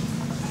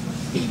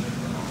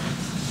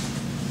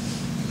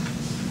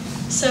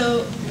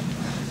 So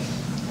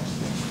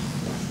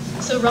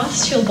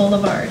Rothschild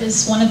Boulevard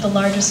is one of the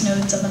largest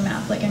nodes of the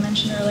map, like I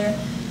mentioned earlier.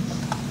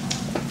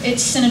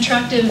 It's an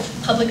attractive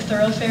public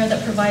thoroughfare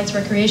that provides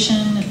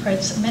recreation, it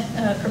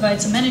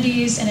provides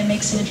amenities, and it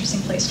makes an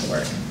interesting place to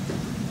work,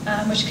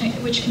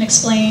 which can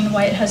explain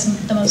why it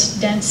has the most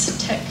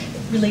dense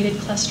tech-related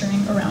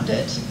clustering around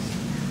it.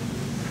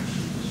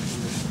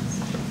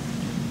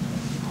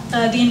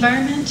 The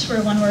environment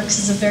where one works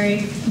is a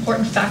very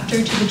important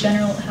factor to the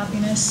general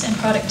happiness and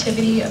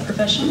productivity of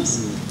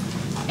professionals.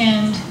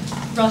 And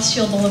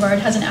Rothschild Boulevard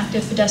has an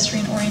active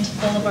pedestrian-oriented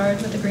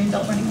boulevard with a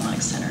Greenbelt Learning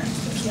Alonics Center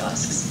with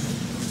kiosks.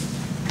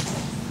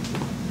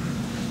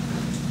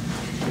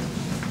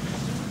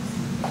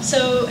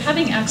 So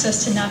having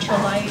access to natural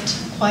light,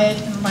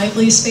 quiet and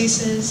lively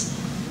spaces,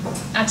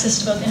 access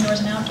to both indoors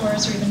and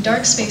outdoors, or even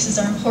dark spaces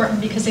are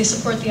important because they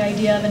support the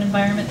idea of an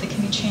environment that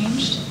can be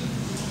changed.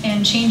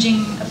 And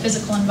changing a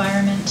physical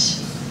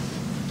environment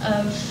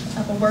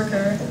of a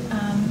worker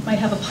might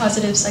have a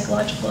positive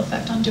psychological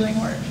effect on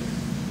doing work.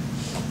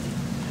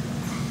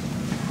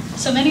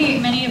 So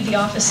many of the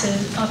office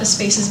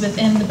spaces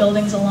within the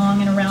buildings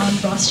along and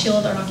around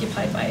Rothschild are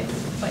occupied by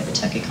the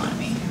tech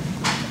economy.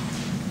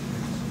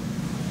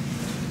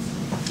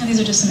 And these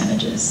are just some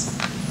images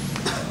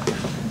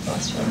of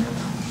Rothschild.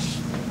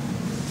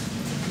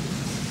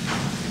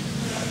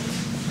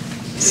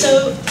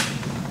 So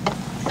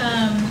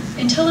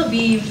in Tel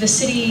Aviv, the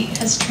city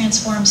has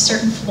transformed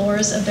certain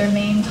floors of their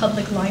main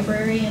public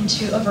library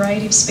into a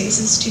variety of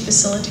spaces to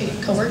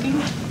facilitate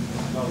co-working.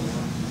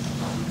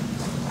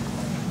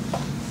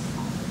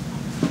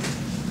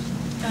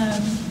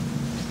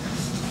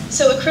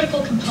 So a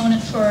critical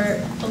component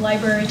for the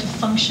library to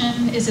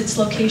function is its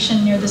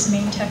location near this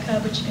main tech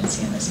hub, which you can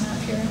see on this map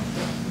here.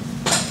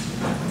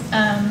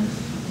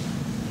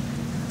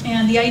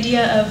 And the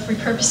idea of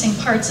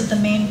repurposing parts of the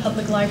main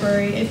public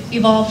library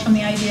evolved from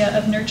the idea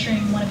of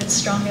nurturing one of its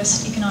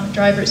strongest economic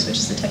drivers, which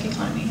is the tech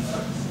economy.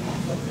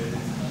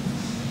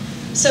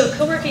 So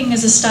co-working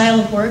is a style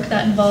of work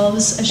that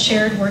involves a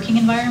shared working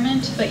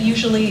environment, but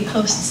usually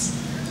hosts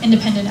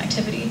independent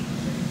activity.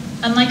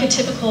 Unlike a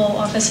typical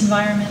office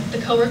environment,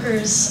 the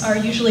co-workers are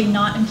usually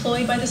not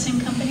employed by the same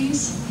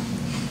companies.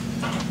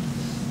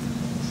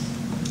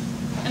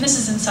 And this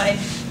is inside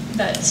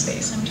that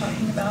space I'm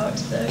talking about,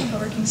 the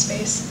co-working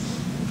space.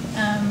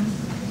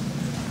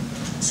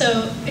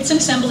 So it's an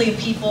assembly of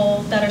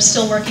people that are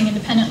still working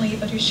independently,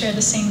 but who share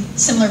the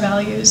similar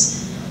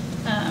values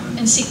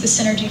and seek the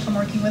synergy from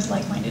working with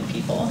like-minded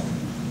people.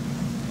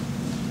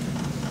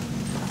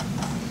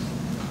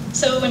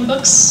 So when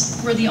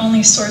books were the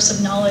only source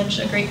of knowledge,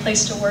 a great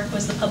place to work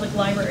was the public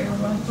library,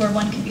 where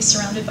one could be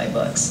surrounded by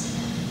books.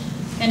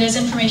 And as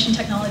information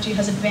technology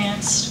has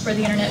advanced, where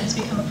the internet has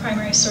become a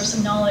primary source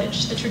of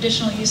knowledge, the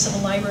traditional use of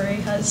a library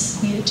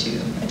has needed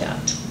to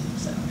adapt.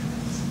 So.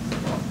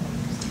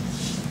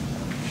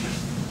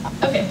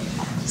 Okay,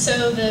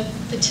 So the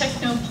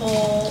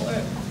technopole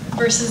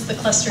versus the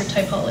cluster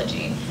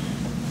typology.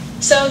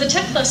 So the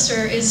tech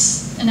cluster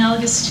is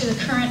analogous to the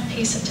current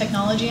pace of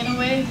technology in a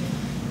way.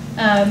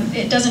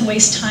 It doesn't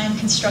waste time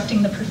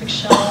constructing the perfect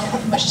shell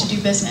in which to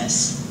do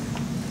business.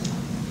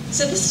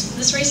 So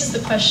this raises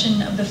the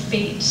question of the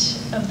fate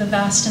of the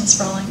vast and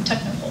sprawling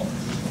technopole.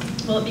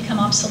 Will it become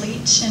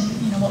obsolete,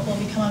 and what will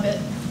become of it?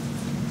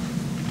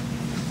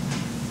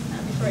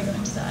 Before I go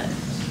into that.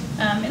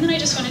 And then I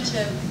just wanted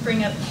to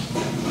bring up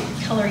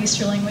Keller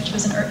Easterling,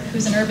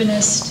 who's an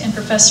urbanist and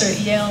professor at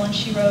Yale, and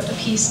she wrote a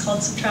piece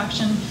called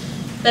Subtraction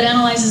that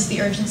analyzes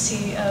the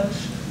urgency of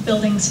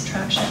building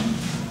subtraction.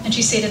 And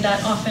she stated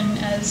that often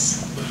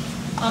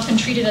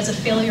treated as a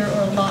failure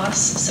or a loss,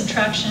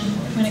 subtraction,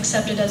 when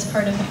accepted as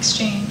part of an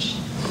exchange,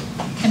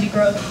 can be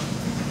growth.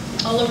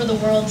 All over the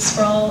world,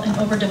 sprawl and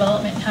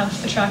overdevelopment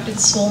have attracted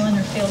swollen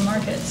or failed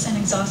markets and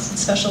exhausted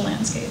special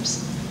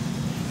landscapes.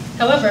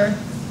 However,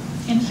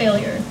 in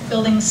failure,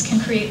 buildings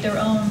can create their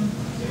own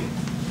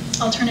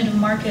alternative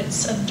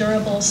markets of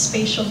durable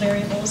spatial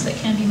variables that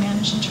can be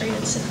managed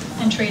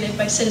and traded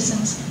by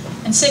citizens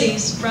and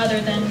cities rather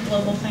than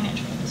global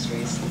financial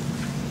industries.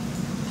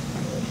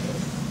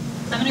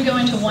 I'm going to go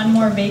into one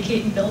more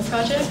vacate and build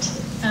project.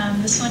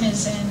 This one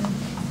is in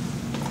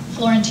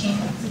Florentine,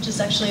 which is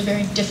actually a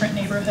very different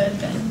neighborhood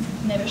than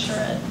Neve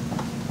Shoret.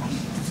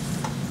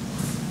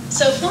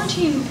 So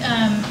Florentine,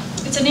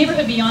 it's a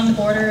neighborhood beyond the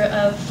border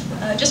of,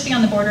 just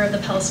beyond the border of the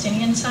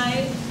Palestinian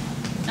side,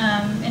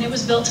 and it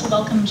was built to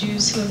welcome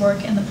Jews who would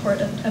work in the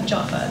port of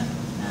Jaffa.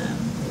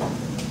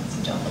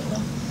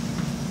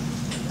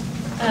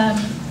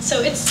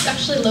 So it's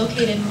actually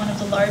located in one of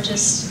the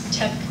largest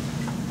tech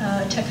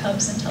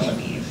hubs in Tel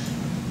Aviv.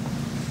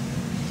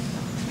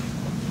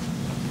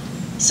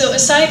 So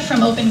aside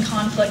from open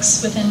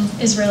conflicts within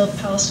Israel and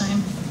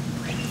Palestine,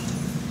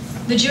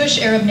 the Jewish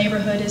Arab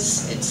neighborhood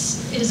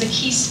is a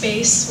key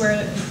space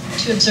where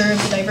to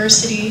observe the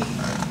diversity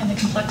and the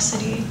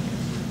complexity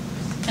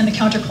and the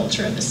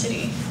counterculture of the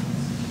city.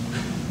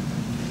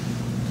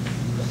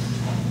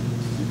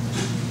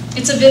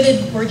 It's a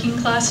vivid working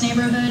class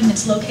neighborhood, and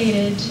it's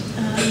located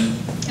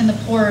in the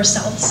poorer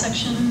south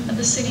section of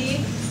the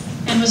city,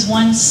 and was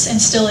once and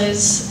still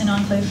is an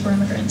enclave for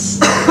immigrants.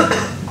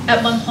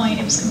 At one point,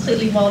 it was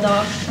completely walled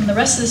off from the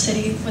rest of the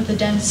city with a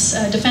dense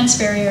defense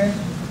barrier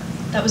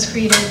that was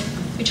created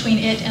between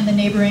it and the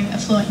neighboring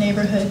affluent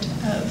neighborhood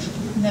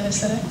of Neve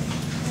Shoret.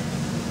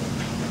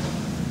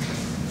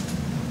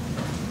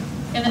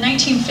 In the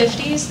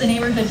 1950s, the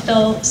neighborhood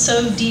fell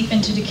so deep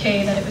into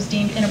decay that it was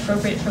deemed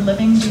inappropriate for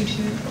living due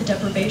to the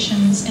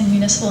deprivations in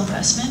municipal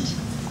investment.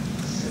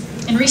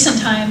 In recent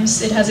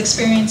times, it has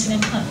experienced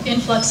an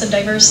influx of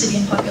diversity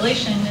in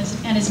population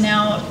and is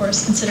now, of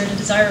course, considered a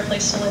desired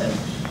place to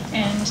live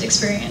and to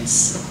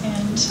experience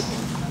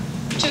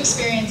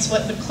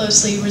what would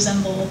closely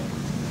resemble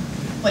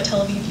what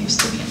Tel Aviv used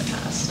to be in the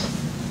past.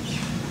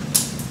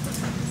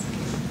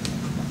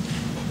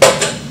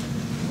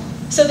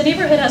 So the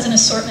neighborhood has an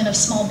assortment of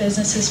small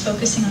businesses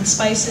focusing on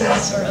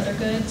spices or other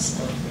goods.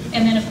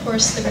 And then, of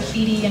course, the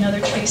graffiti and other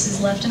traces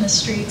left in the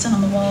streets and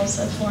on the walls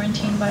of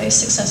Florentine by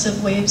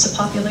successive waves of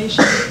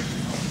population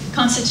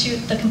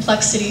constitute the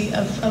complexity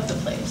of the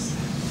place.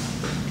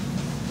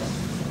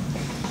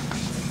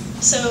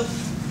 So,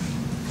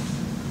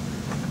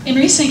 in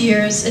recent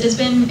years, it has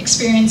been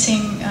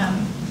experiencing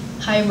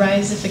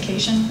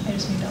high-riseification. I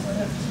just made that word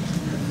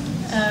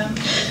up.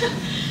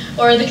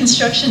 Or the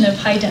construction of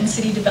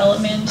high-density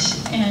development,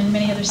 and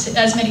many other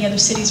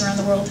cities around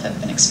the world have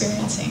been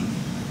experiencing.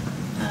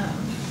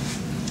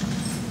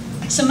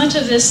 So much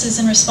of this is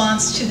in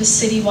response to the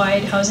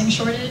citywide housing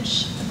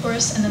shortage, of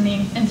course, and then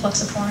the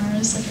influx of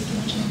foreigners, like you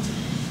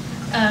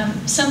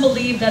mentioned. Some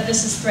believe that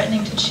this is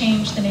threatening to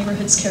change the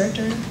neighborhood's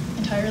character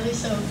entirely.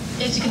 So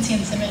as you can see in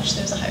this image,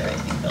 there's a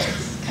high-rise being built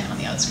kind of on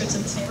the outskirts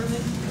of this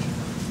neighborhood.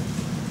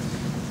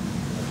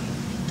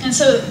 And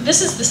so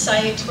this is the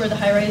site where the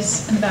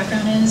high-rise in the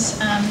background is.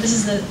 This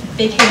is the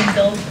Vacate and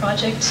Build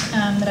project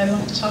that I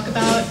wanted to talk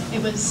about.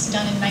 It was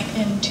done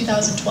in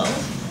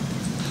 2012.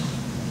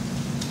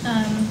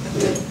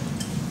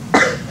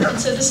 And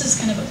so this is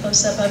kind of a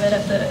close-up of it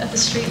at the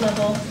street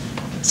level.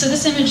 So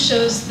this image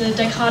shows the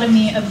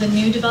dichotomy of the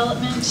new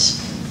development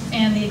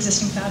and the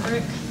existing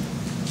fabric.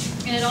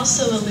 And it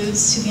also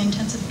alludes to the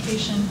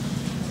intensification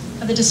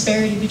of the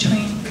disparity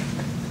between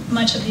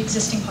much of the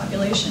existing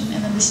population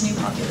and then this new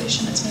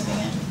population that's moving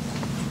in.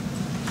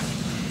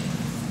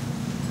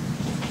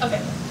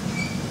 Okay,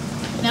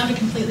 now to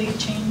completely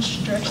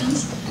change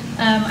directions.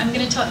 I'm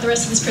going to talk, the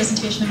rest of this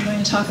presentation I'm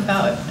going to talk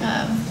about,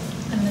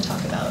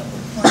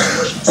 more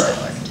traditional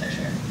style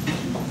architecture.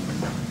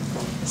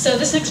 So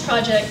this next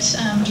project,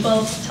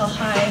 12 Tel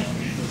Hai,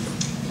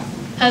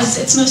 has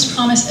its most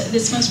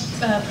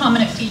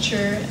prominent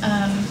feature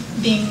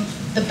being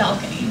the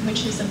balcony,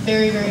 which is a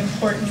very, very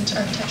important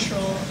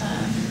architectural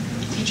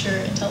feature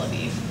in Tel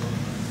Aviv.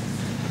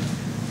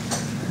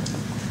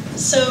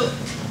 So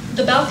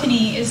the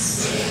balcony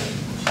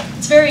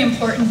it's very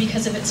important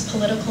because of its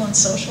political and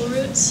social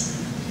roots.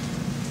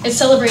 It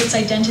celebrates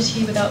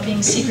identity without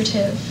being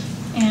secretive,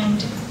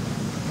 and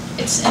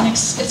it's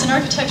an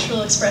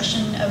architectural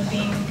expression of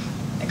being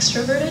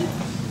extroverted.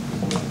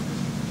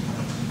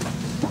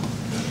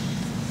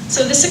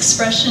 So this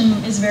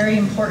expression is very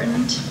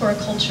important for a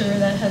culture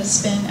that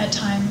has been at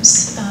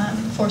times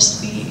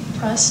forced to be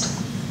oppressed,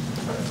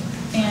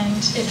 and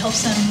it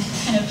helps them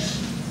kind of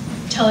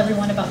tell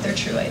everyone about their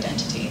true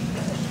identity.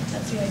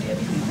 That's the idea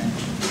behind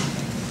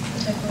the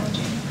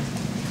typology.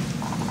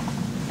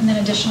 And then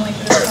additionally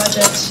for this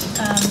project,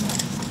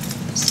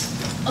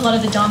 a lot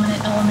of the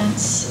dominant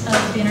elements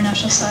of the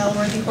international style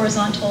were the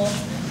horizontal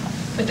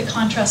with the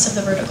contrast of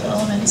the vertical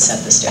elements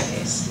at the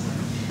staircase.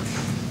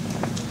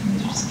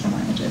 Just a few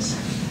more images.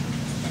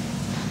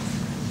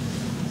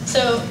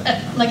 So,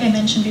 like I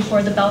mentioned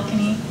before, the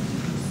balcony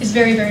is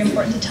very, very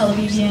important to Tel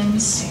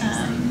Avivians,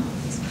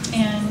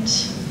 and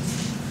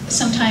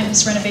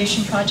sometimes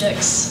renovation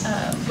projects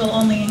will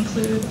only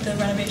include the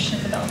renovation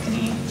of the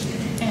balcony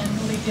and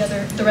leave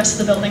the rest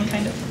of the building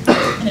kind of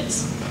in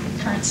its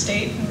current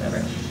state or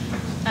whatever.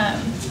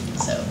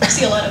 So we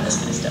see a lot of this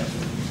kind of stuff.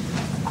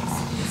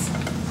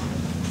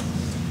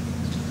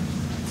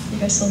 You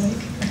guys still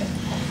awake? Okay.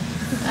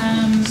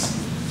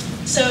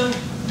 So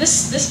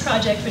this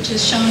project, which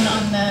is shown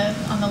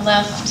on the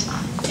left,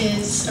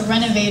 is a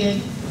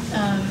renovated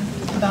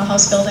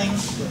Bauhaus building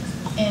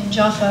in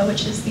Jaffa,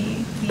 which is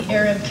the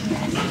Arab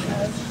community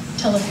of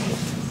Tel Aviv.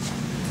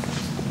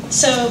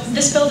 So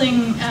this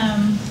building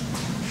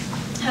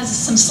has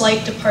some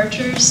slight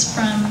departures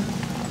from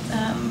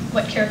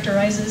what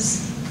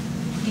characterizes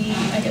the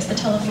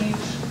Tel Aviv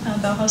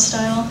Bauhaus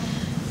style,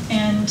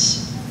 and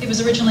it was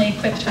originally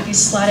equipped with these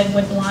slatted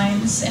wood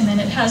blinds, and then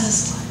it has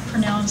this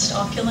pronounced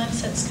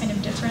opulence that's kind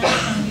of different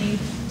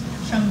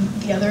from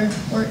the other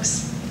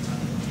works.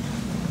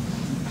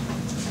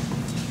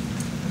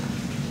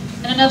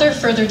 And another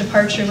further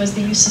departure was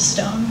the use of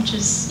stone, which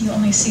is you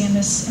only see in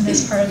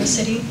this part of the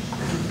city,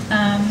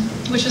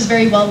 which was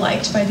very well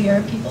liked by the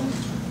Arab people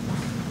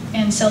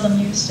and seldom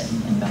used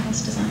in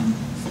Bauhaus design.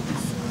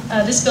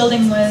 This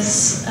building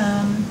was,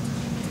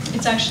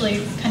 it's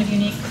actually kind of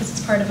unique because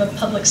it's part of a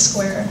public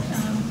square,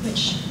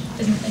 which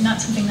is not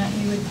something that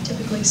you would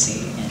typically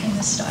see in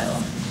this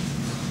style.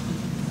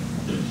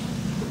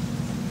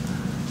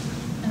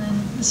 And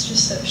then this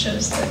just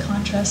shows the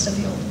contrast of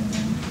the old and the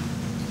new.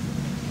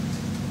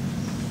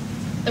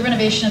 The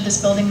renovation of this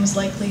building was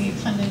likely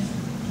funded,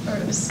 or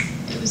it was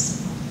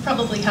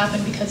probably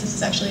happened because this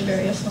is actually a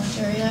very affluent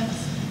area.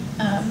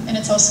 And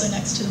it's also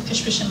next to the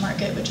Pishpishin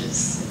market, which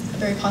is a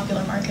very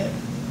popular market.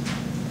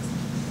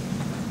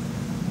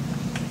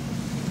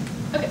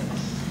 Okay.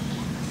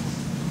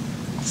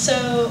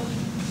 So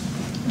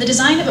the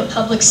design of a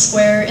public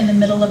square in the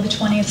middle of the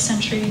 20th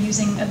century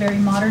using a very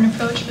modern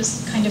approach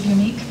was kind of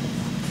unique.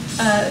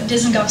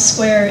 Dizengoff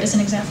Square is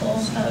an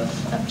example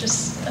of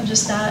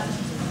just that.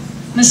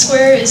 And the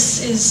square is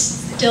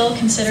still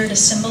considered a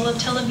symbol of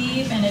Tel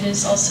Aviv, and it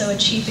is also a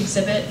chief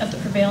exhibit of the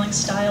prevailing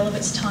style of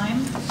its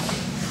time.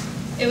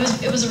 It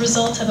was a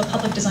result of a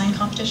public design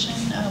competition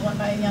won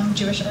by a young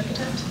Jewish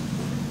architect.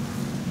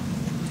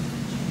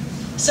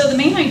 So the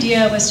main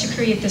idea was to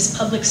create this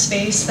public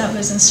space that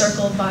was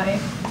encircled by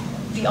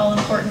the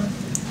all-important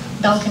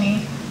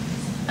balcony.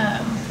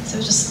 So it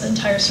was just an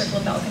entire circle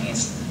of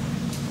balconies.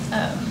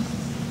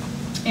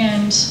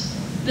 And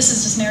this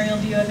is just an aerial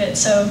view of it.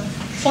 So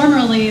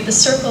formerly, the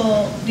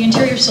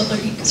interior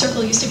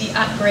circle used to be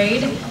at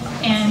grade,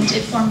 and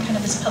it formed kind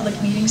of this public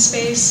meeting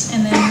space.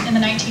 And then in the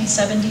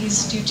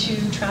 1970s, due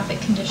to traffic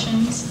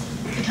conditions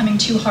becoming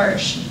too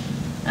harsh,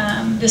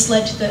 this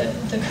led to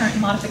the current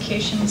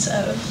modifications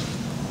of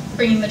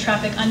bringing the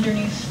traffic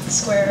underneath the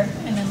square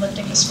and then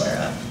lifting the square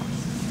up.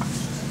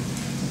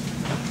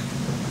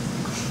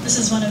 This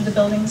is one of the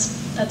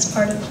buildings that's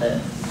part of the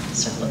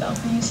circle of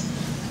balconies.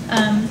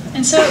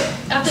 And so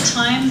at the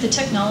time, the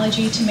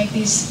technology to make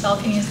these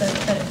balconies that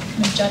kind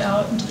of jut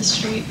out into the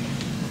street,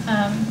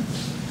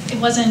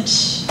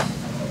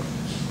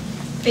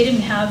 they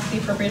didn't have the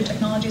appropriate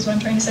technology is what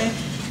I'm trying to say.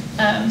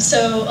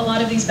 So a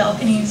lot of these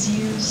balconies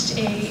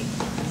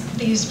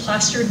they used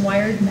plastered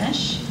wired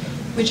mesh,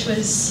 which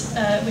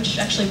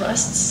actually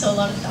rusts, so a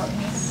lot of the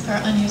balconies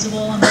are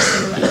unusable unless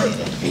they were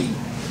renovated.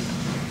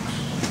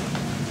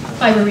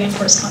 Fiber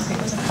reinforced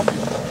concrete was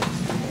implemented.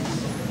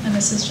 And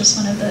this is just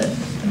one of the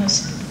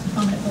most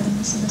prominent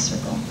buildings in this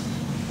circle.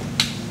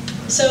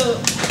 So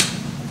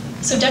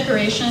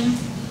decoration,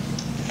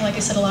 like I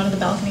said, a lot of the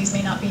balconies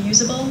may not be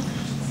usable.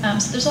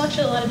 So there's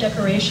actually a lot of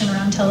decoration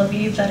around Tel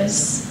Aviv that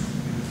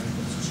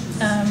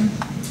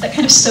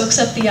kind of soaks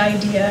up the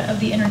idea of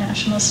the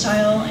international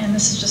style. And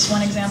this is just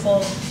one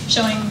example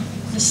showing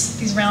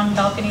these round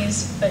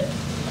balconies, but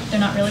they're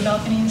not really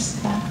balconies.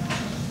 Yeah.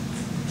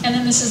 And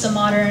then this is a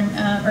modern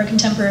or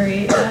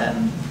contemporary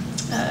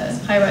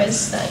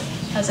high-rise that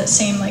has that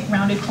same like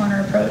rounded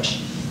corner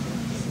approach.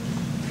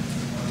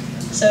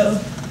 So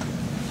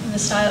the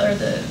style or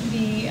the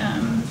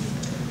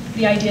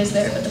idea is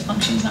there, but the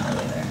function's not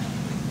really there.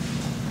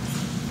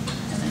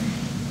 And then,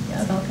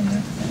 yeah, a balcony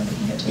that we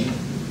can get to.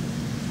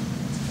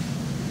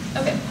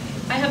 Okay,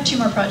 I have 2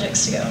 more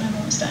projects to go, and I'm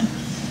almost done.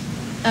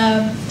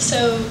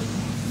 So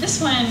this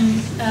one,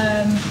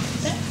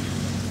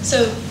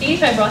 so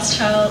 85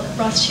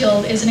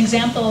 Rothschild is an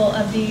example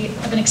of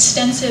an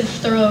extensive,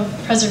 thorough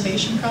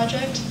preservation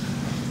project.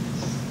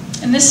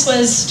 And this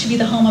was to be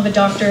the home of a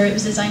doctor. It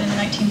was designed in the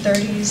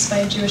 1930s by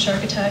a Jewish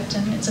architect,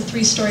 and it's a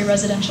 3-story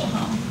residential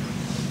home.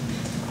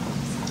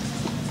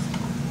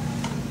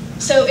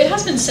 So it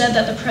has been said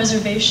that the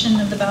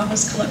preservation of the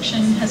Bauhaus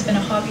collection has been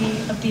a hobby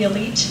of the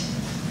elite,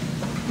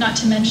 not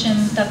to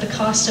mention that the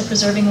cost of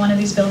preserving one of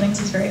these buildings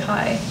is very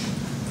high.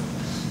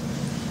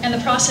 And the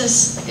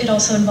process, it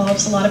also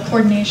involves a lot of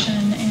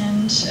coordination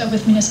and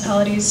with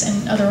municipalities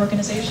and other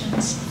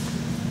organizations.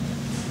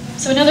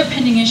 So another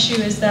pending issue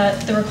is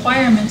that the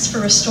requirements for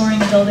restoring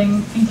a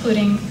building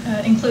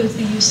includes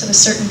the use of a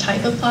certain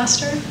type of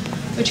plaster,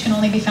 which can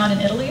only be found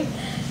in Italy.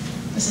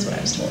 This is what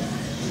I was told.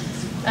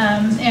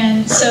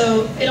 And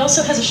so it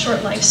also has a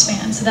short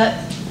lifespan, so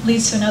that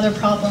leads to another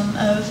problem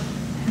of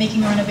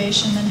making a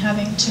renovation and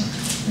having to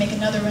make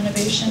another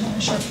renovation in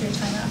a short period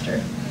of time after.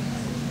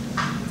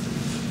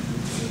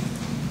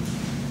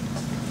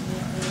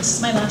 This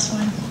is my last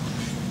one.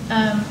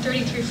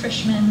 33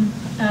 Frischmann.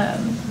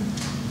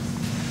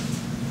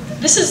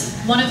 This is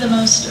one of the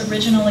most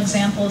original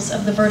examples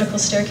of the vertical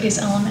staircase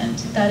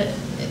element that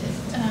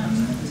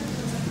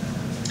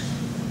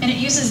and it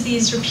uses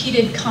these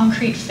repeated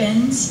concrete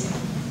fins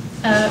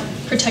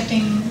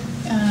protecting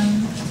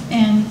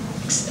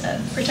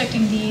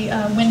protecting the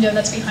window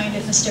that's behind it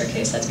and the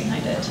staircase that's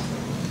behind it.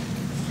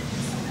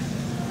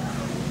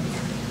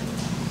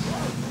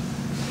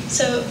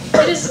 So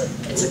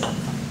it's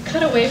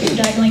cut away from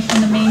diagonally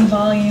from the main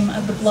volume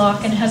of the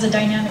block, and it has a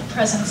dynamic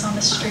presence on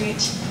the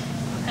street.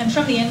 And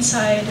from the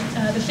inside,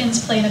 the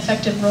fins play an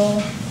effective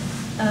role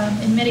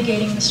in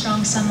mitigating the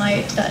strong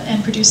sunlight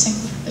and producing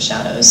the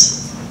shadows.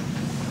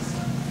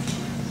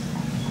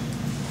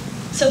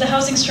 So the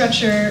housing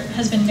structure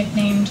has been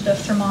nicknamed the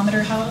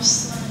thermometer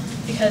house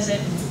because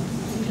it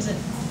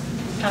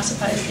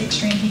pacifies the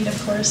extreme heat,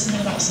 of course, and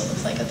then it also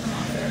looks like a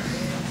thermometer.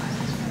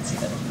 Let's see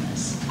better from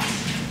this.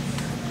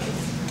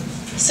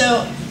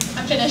 So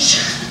I'm finished.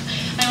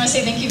 I want to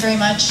say thank you very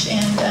much,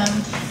 and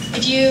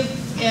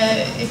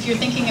if you're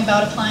thinking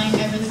about applying,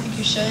 I really think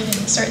you should,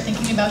 and start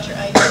thinking about your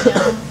idea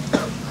now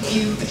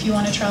if you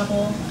want to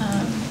travel.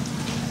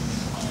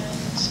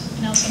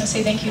 And I also want to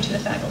say thank you to the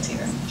faculty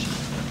very much.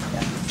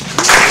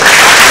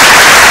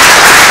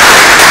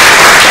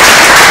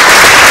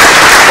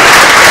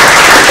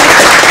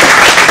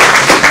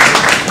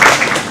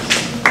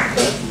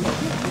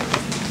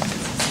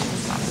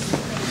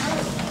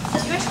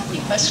 Do you guys have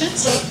any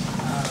questions?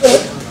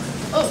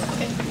 Oh,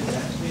 okay.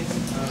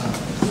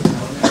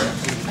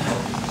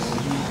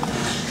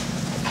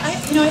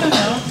 I don't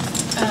know.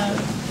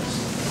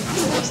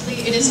 Mostly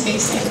it's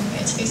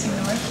facing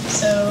north,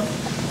 so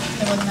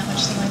there wasn't that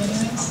much sunlight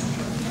anyways.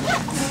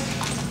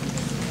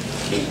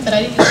 But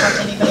I didn't talk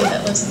to anybody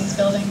that lives in these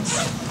buildings,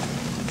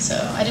 so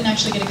I didn't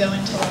actually get to go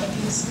into a lot of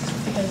these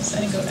because I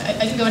didn't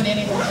go into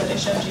any of them that I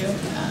showed you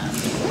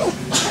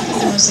because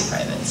they're mostly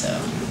private. So.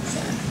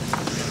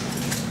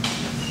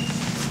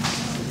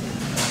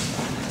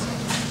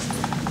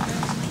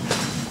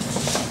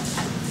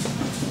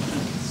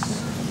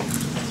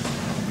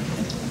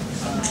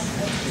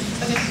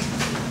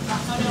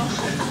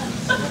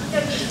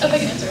 Oh, I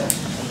can answer it.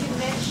 You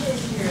mentioned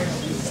your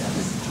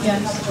research.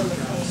 Yeah.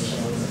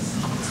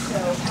 So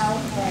how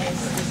has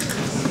this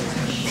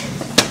research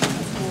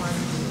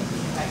informed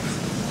the practice?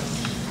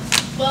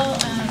 Well,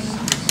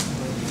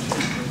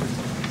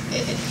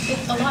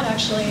 a lot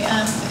actually.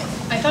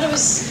 I thought it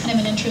was kind of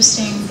an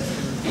interesting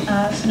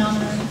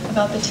phenomenon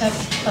about the tech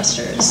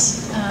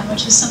clusters,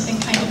 which is something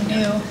kind of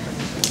new,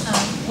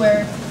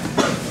 where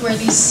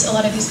a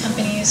lot of these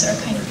companies are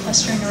kind of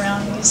clustering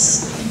around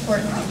these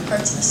important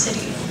parts of the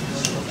city,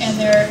 and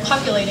they're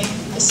populating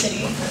the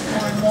city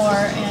more and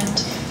more, and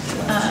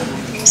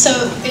so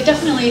it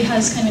definitely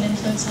has kind of an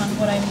influence on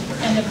what I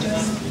end up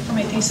doing for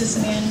my thesis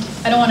in the end.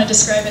 I don't want to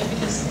describe it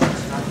because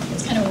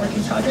it's kind of a work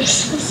in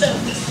progress. So,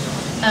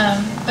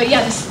 but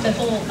yeah, the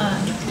whole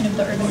kind of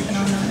the urban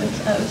phenomenon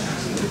of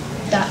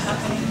that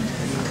happening,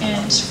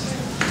 and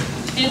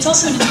it's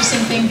also an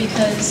interesting thing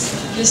because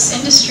this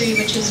industry,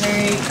 which is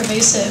very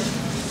pervasive,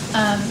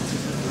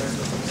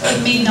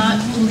 it may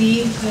not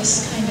leave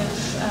this kind of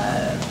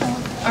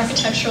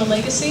architectural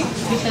legacy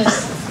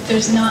because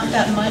there's not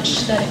that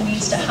much that it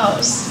needs to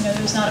house. You know,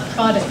 there's not a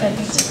product that it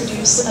needs to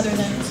produce other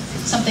than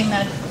something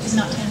that is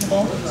not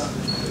tangible.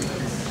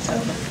 So,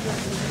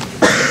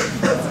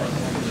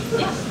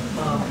 yeah.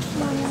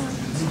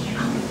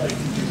 Did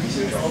you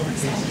research all the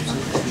cases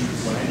that you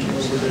went,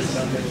 or were there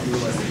some that you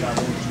were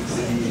traveling to the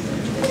city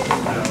and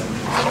found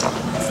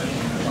in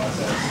the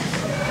process?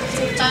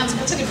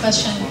 That's a good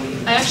question.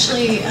 I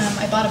actually,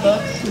 I bought a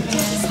book and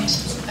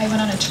I went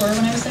on a tour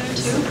when I was there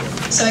too.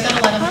 So I got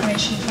a lot of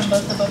information from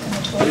both the book and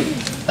the tour.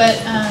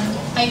 But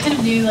I kind of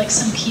knew like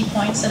some key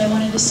points that I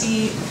wanted to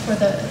see for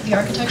the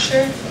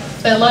architecture.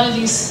 But a lot of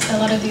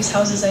these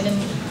houses I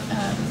didn't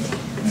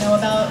know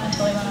about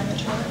until I went on the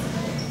tour.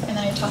 And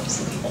then I talk to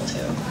some people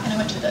too. And I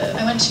went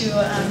to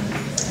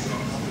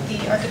the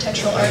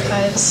Architectural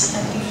Archives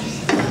at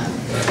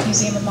the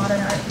Museum of Modern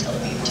Art in Tel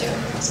Aviv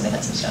too. So they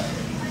had some stuff.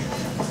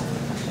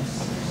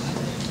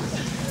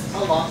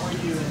 How long were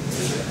you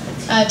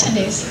in? 10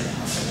 days.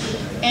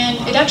 And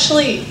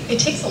it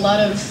takes a lot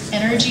of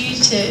energy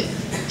to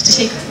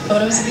take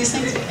photos of these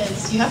things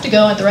because you have to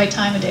go at the right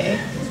time of day,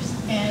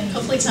 and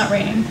hopefully it's not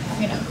raining,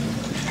 you know.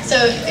 So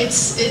it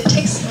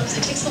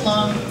takes a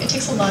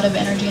lot of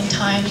energy and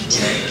time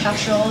to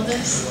capture all of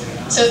this.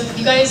 So if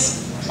you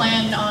guys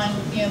plan on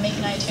making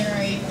an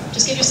itinerary,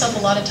 just give yourself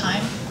a lot of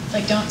time.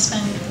 Like, don't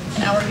spend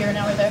an hour here, an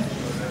hour there.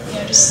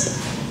 Just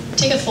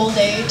take a full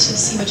day to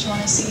see what you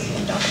want to see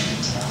and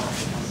document.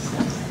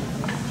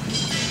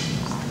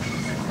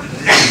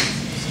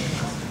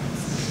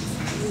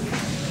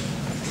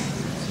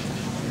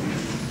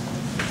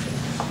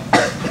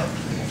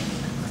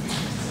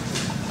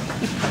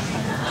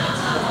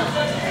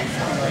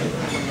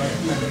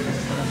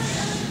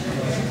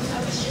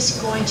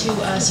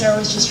 Sarah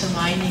was just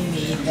reminding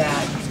me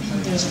that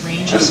there's a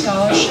range of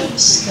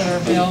scholarships that are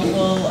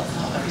available.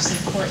 Obviously,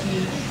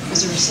 Courtney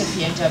was a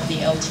recipient of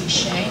the LT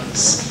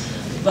Shanks,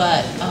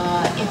 but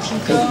if you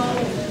go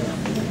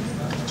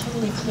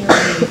totally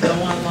clearly, you go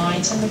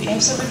online. Some of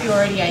you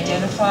already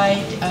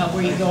identified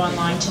where you go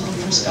online to look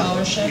for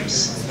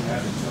scholarships.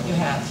 You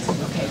have.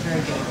 Okay,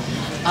 very good.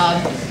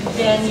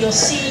 Then you'll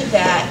see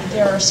that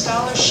there are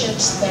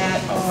scholarships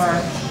that are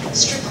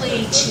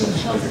strictly to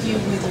help you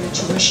with your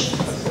tuition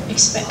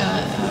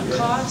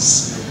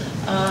costs,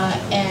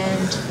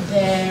 and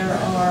there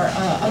are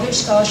other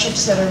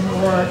scholarships that are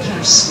more kind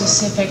of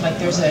specific, like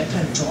there's a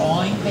kind of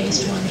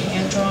drawing-based one,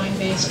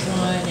 hand-drawing-based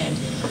one, and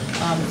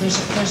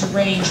there's a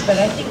range, but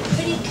I think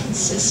pretty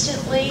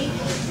consistently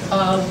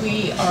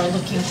we are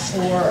looking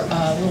for,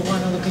 we'll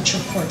want to look at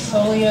your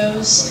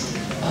portfolios.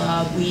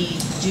 We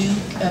do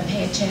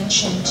pay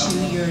attention to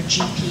your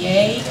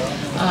GPA,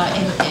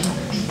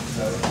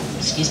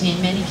 excuse me,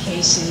 in many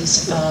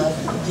cases,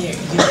 your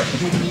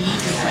need,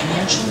 your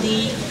financial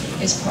need,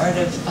 is part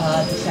of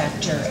the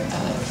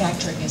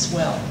factoring as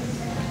well. I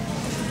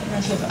don't know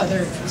if you have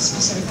other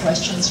specific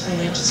questions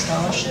related to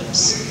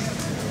scholarships.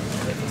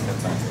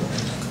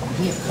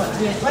 We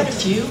have quite a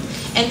few.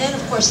 And then,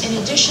 of course,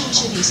 in addition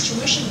to these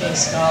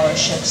tuition-based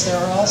scholarships, there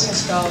are also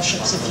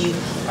scholarships if you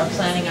are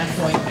planning on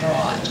going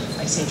abroad,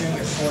 like say during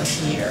your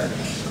 4th year.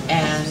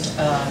 And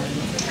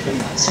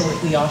so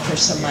we offer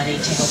some money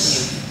to help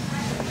you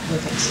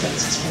with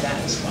expenses for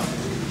that as well.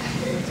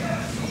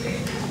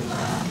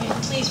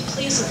 Okay,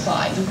 please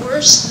apply. The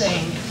worst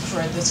thing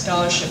for the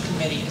scholarship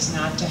committee is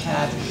not to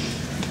have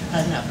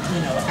enough,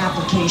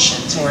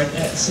 applications or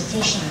a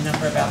sufficient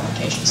number of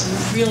applications. So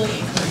we really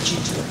encourage you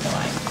to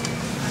apply.